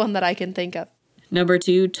first one that I can think of. Number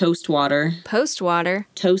 2, toast water. Post water.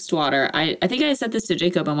 Toast water. I think I said this to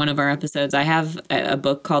Jacob on one of our episodes. I have a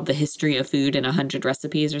book called The History of Food in 100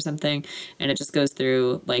 Recipes or something, and it just goes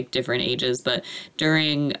through like different ages. But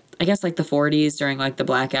during, I guess, like the 40s, during like the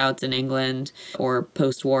blackouts in England, or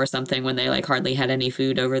post-war something, when they like hardly had any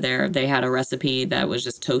food over there, they had a recipe that was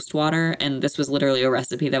just toast water. And this was literally a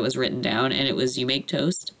recipe that was written down, and it was, you make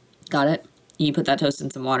toast. Got it? You put that toast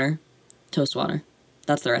in some water. Toast water.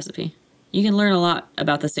 That's the recipe. You can learn a lot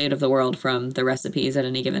about the state of the world from the recipes at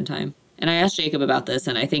any given time. And I asked Jacob about this,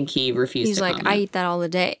 and I think he refused He's to like, comment. I eat that all the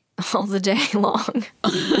day long.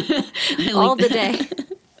 I All like the that. day.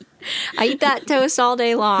 I eat that toast all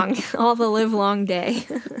day long, all the live long day.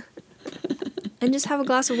 And just have a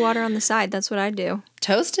glass of water on the side. That's what I do.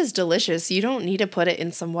 Toast is delicious. You don't need to put it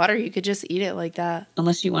in some water. You could just eat it like that.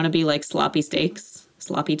 Unless you want to be like sloppy steaks,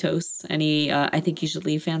 sloppy toasts. Any, I think you should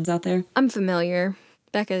leave fans out there. I'm familiar.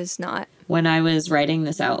 Becca's not. When I was writing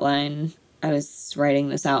this outline,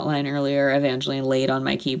 earlier. Evangeline laid on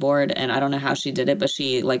my keyboard, and I don't know how she did it, but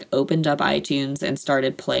she like opened up iTunes and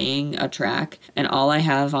started playing a track. And all I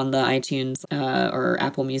have on the iTunes or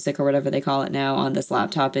Apple Music or whatever they call it now on this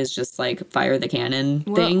laptop is just like Fire the Cannon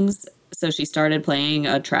things. So she started playing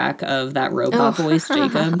a track of that robot voice,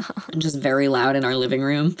 Jacob, and just very loud in our living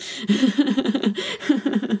room.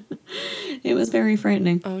 It was very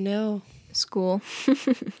frightening. Oh, no. School.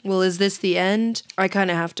 Well, is this the end? I kind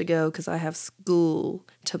of have to go because I have school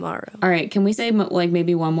tomorrow. All right, can we say like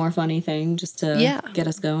maybe one more funny thing just to get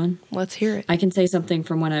us going? Let's hear it. I can say something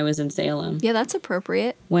from when I was in Salem. Yeah, that's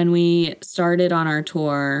appropriate. When we started on our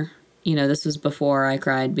tour, you know, this was before I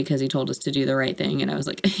cried because he told us to do the right thing. And I was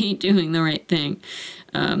like, I hate doing the right thing.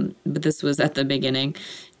 But this was at the beginning.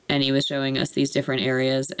 And he was showing us these different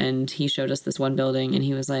areas, and he showed us this one building, and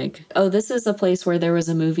he was like, oh, this is a place where there was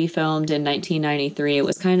a movie filmed in 1993. It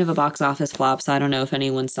was kind of a box office flop, so I don't know if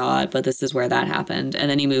anyone saw it, but this is where that happened.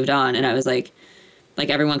 And then he moved on, and I was like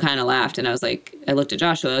everyone kind of laughed, and I was like, I looked at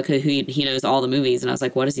Joshua, because he knows all the movies, and I was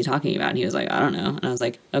like, what is he talking about? And he was like, I don't know. And I was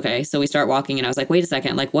like, okay. So we start walking, and I was like, wait a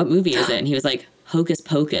second, like, what movie is it? And he was like, Hocus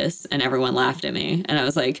Pocus, and everyone laughed at me. And I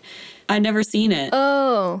was like, I'd never seen it.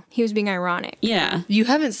 Oh, he was being ironic. Yeah. You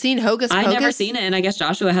haven't seen Hocus Pocus? I'd never seen it, and I guess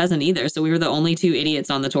Joshua hasn't either. So we were the only two idiots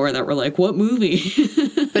on the tour that were like, what movie?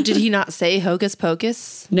 But did he not say Hocus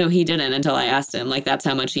Pocus? No, he didn't until I asked him. Like, that's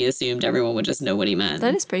how much he assumed everyone would just know what he meant.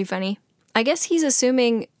 That is pretty funny. I guess he's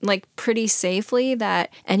assuming, like, pretty safely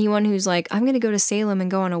that anyone who's like, I'm going to go to Salem and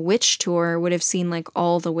go on a witch tour would have seen, like,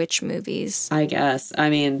 all the witch movies. I guess. I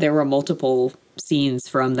mean, there were multiple scenes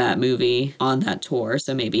from that movie on that tour,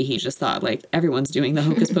 so maybe he just thought, like, everyone's doing the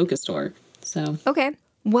Hocus Pocus tour. So. Okay.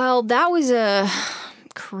 Well, that was a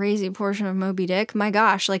crazy portion of Moby Dick. My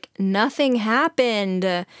gosh, like, nothing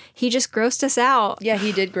happened. He just grossed us out. Yeah,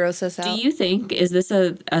 he did gross us out. Do you think, is this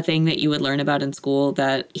a thing that you would learn about in school,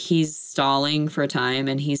 that he's stalling for time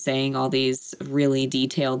and he's saying all these really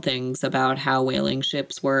detailed things about how whaling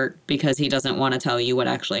ships work because he doesn't want to tell you what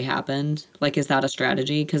actually happened? Like, is that a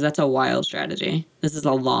strategy? Because that's a wild strategy. This is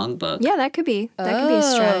a long book. Yeah, that could be. That could be a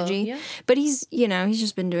strategy. Yeah. But he's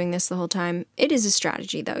just been doing this the whole time. It is a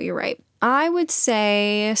strategy, though. You're right. I would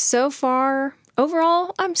say so far,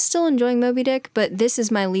 Overall, I'm still enjoying Moby Dick, but this is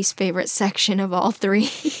my least favorite section of all three.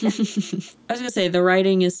 I was going to say, the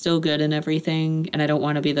writing is still good and everything, and I don't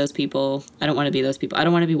want to be those people. I don't want to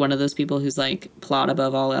be one of those people who's like plot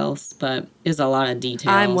above all else, but is a lot of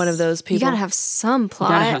details. I'm one of those people. You gotta have some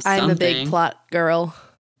plot. I'm a big plot girl.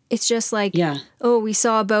 It's just like, oh, we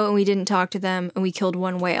saw a boat and we didn't talk to them and we killed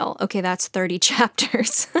one whale. Okay, that's 30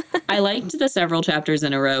 chapters. I liked the several chapters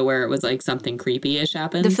in a row where it was like something creepy-ish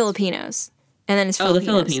happened. The Filipinos. And then it's Filipinos.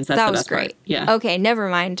 The Philippines. That's that the was best great. Part. Yeah. Okay, never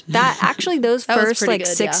mind. That actually, those first like good,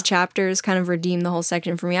 6 chapters kind of redeemed the whole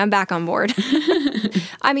section for me. I'm back on board.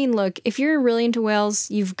 I mean, look, if you're really into whales,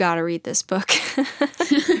 you've got to read this book.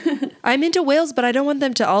 I'm into whales, but I don't want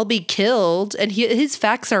them to all be killed, and his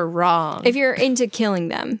facts are wrong. If you're into killing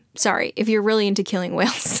them. Sorry, if you're really into killing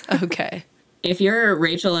whales. Okay. If you're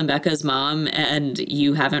Rachel and Becca's mom and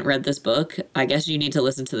you haven't read this book, I guess you need to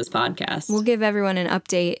listen to this podcast. We'll give everyone an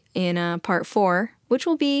update in part 4, which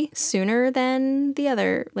will be sooner than the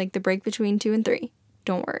other, like the break between 2 and 3.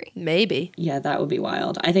 Don't worry. Maybe. Yeah, that would be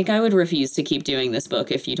wild. I think I would refuse to keep doing this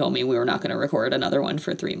book if you told me we were not going to record another one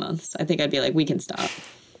for 3 months. I think I'd be like, we can stop.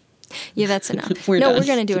 Yeah, that's enough. We're going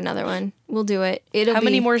to do another one. We'll do it. How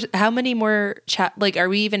many more like, are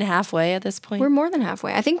we even halfway at this point? We're more than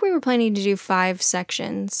halfway. I think we were planning to do 5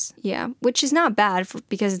 sections. Yeah, which is not bad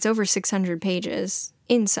because it's over 600 pages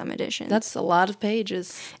in some editions. That's a lot of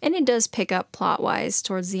pages. And it does pick up plot-wise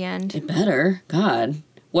towards the end. It better. God.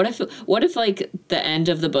 What if like the end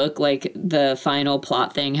of the book, like the final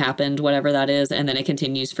plot thing happened, whatever that is, and then it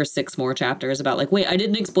continues for 6 more chapters about like, wait, I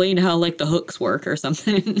didn't explain how like the hooks work or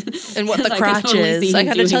something. And what the crotch is. I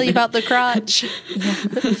gotta tell you about the crotch.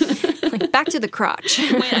 Like, back to the crotch.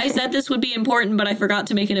 Wait, I said this would be important, but I forgot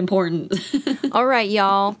to make it important. All right,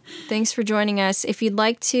 y'all. Thanks for joining us. If you'd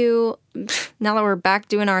like to, now that we're back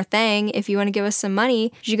doing our thing, if you want to give us some money,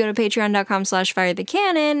 you should go to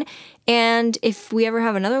patreon.com/firethecannon. And if we ever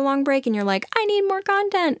have another long break and you're like, I need more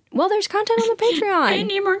content, well, there's content on the Patreon. I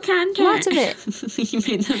need more content. Lots of it. You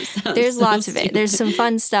made them sound There's so lots of it. stupid. There's some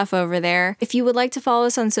fun stuff over there. If you would like to follow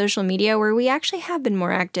us on social media, where we actually have been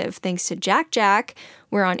more active, thanks to Jack.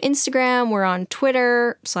 We're on Instagram. We're on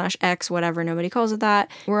Twitter /X, whatever. Nobody calls it that.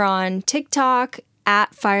 We're on TikTok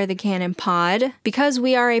at Fire the Cannon Pod, because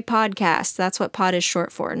we are a podcast. That's what pod is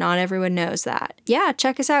short for. Not everyone knows that. Yeah,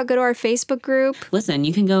 check us out. Go to our Facebook group. Listen,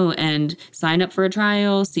 you can go and sign up for a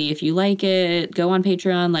trial, see if you like it, go on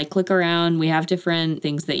Patreon, like click around. We have different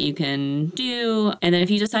things that you can do. And then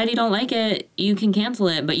if you decide you don't like it, you can cancel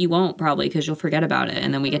it, but you won't probably because you'll forget about it.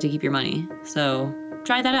 And then we get to keep your money. So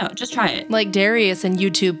try that out. Just try it. Like Darius and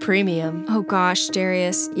YouTube Premium. Oh gosh,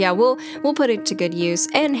 Darius. Yeah, we'll put it to good use.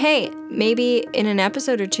 And hey, maybe in an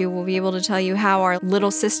episode or 2, we'll be able to tell you how our little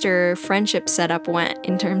sister friendship setup went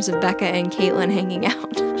in terms of Becca and Caitlin hanging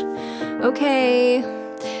out. Okay.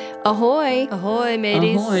 Ahoy. Ahoy,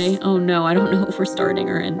 mateys. Ahoy. Oh no, I don't know if we're starting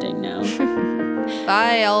or ending now.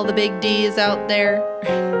 Bye, all the big D's out there.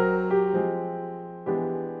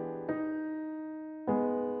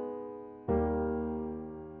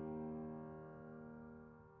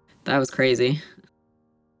 That was crazy.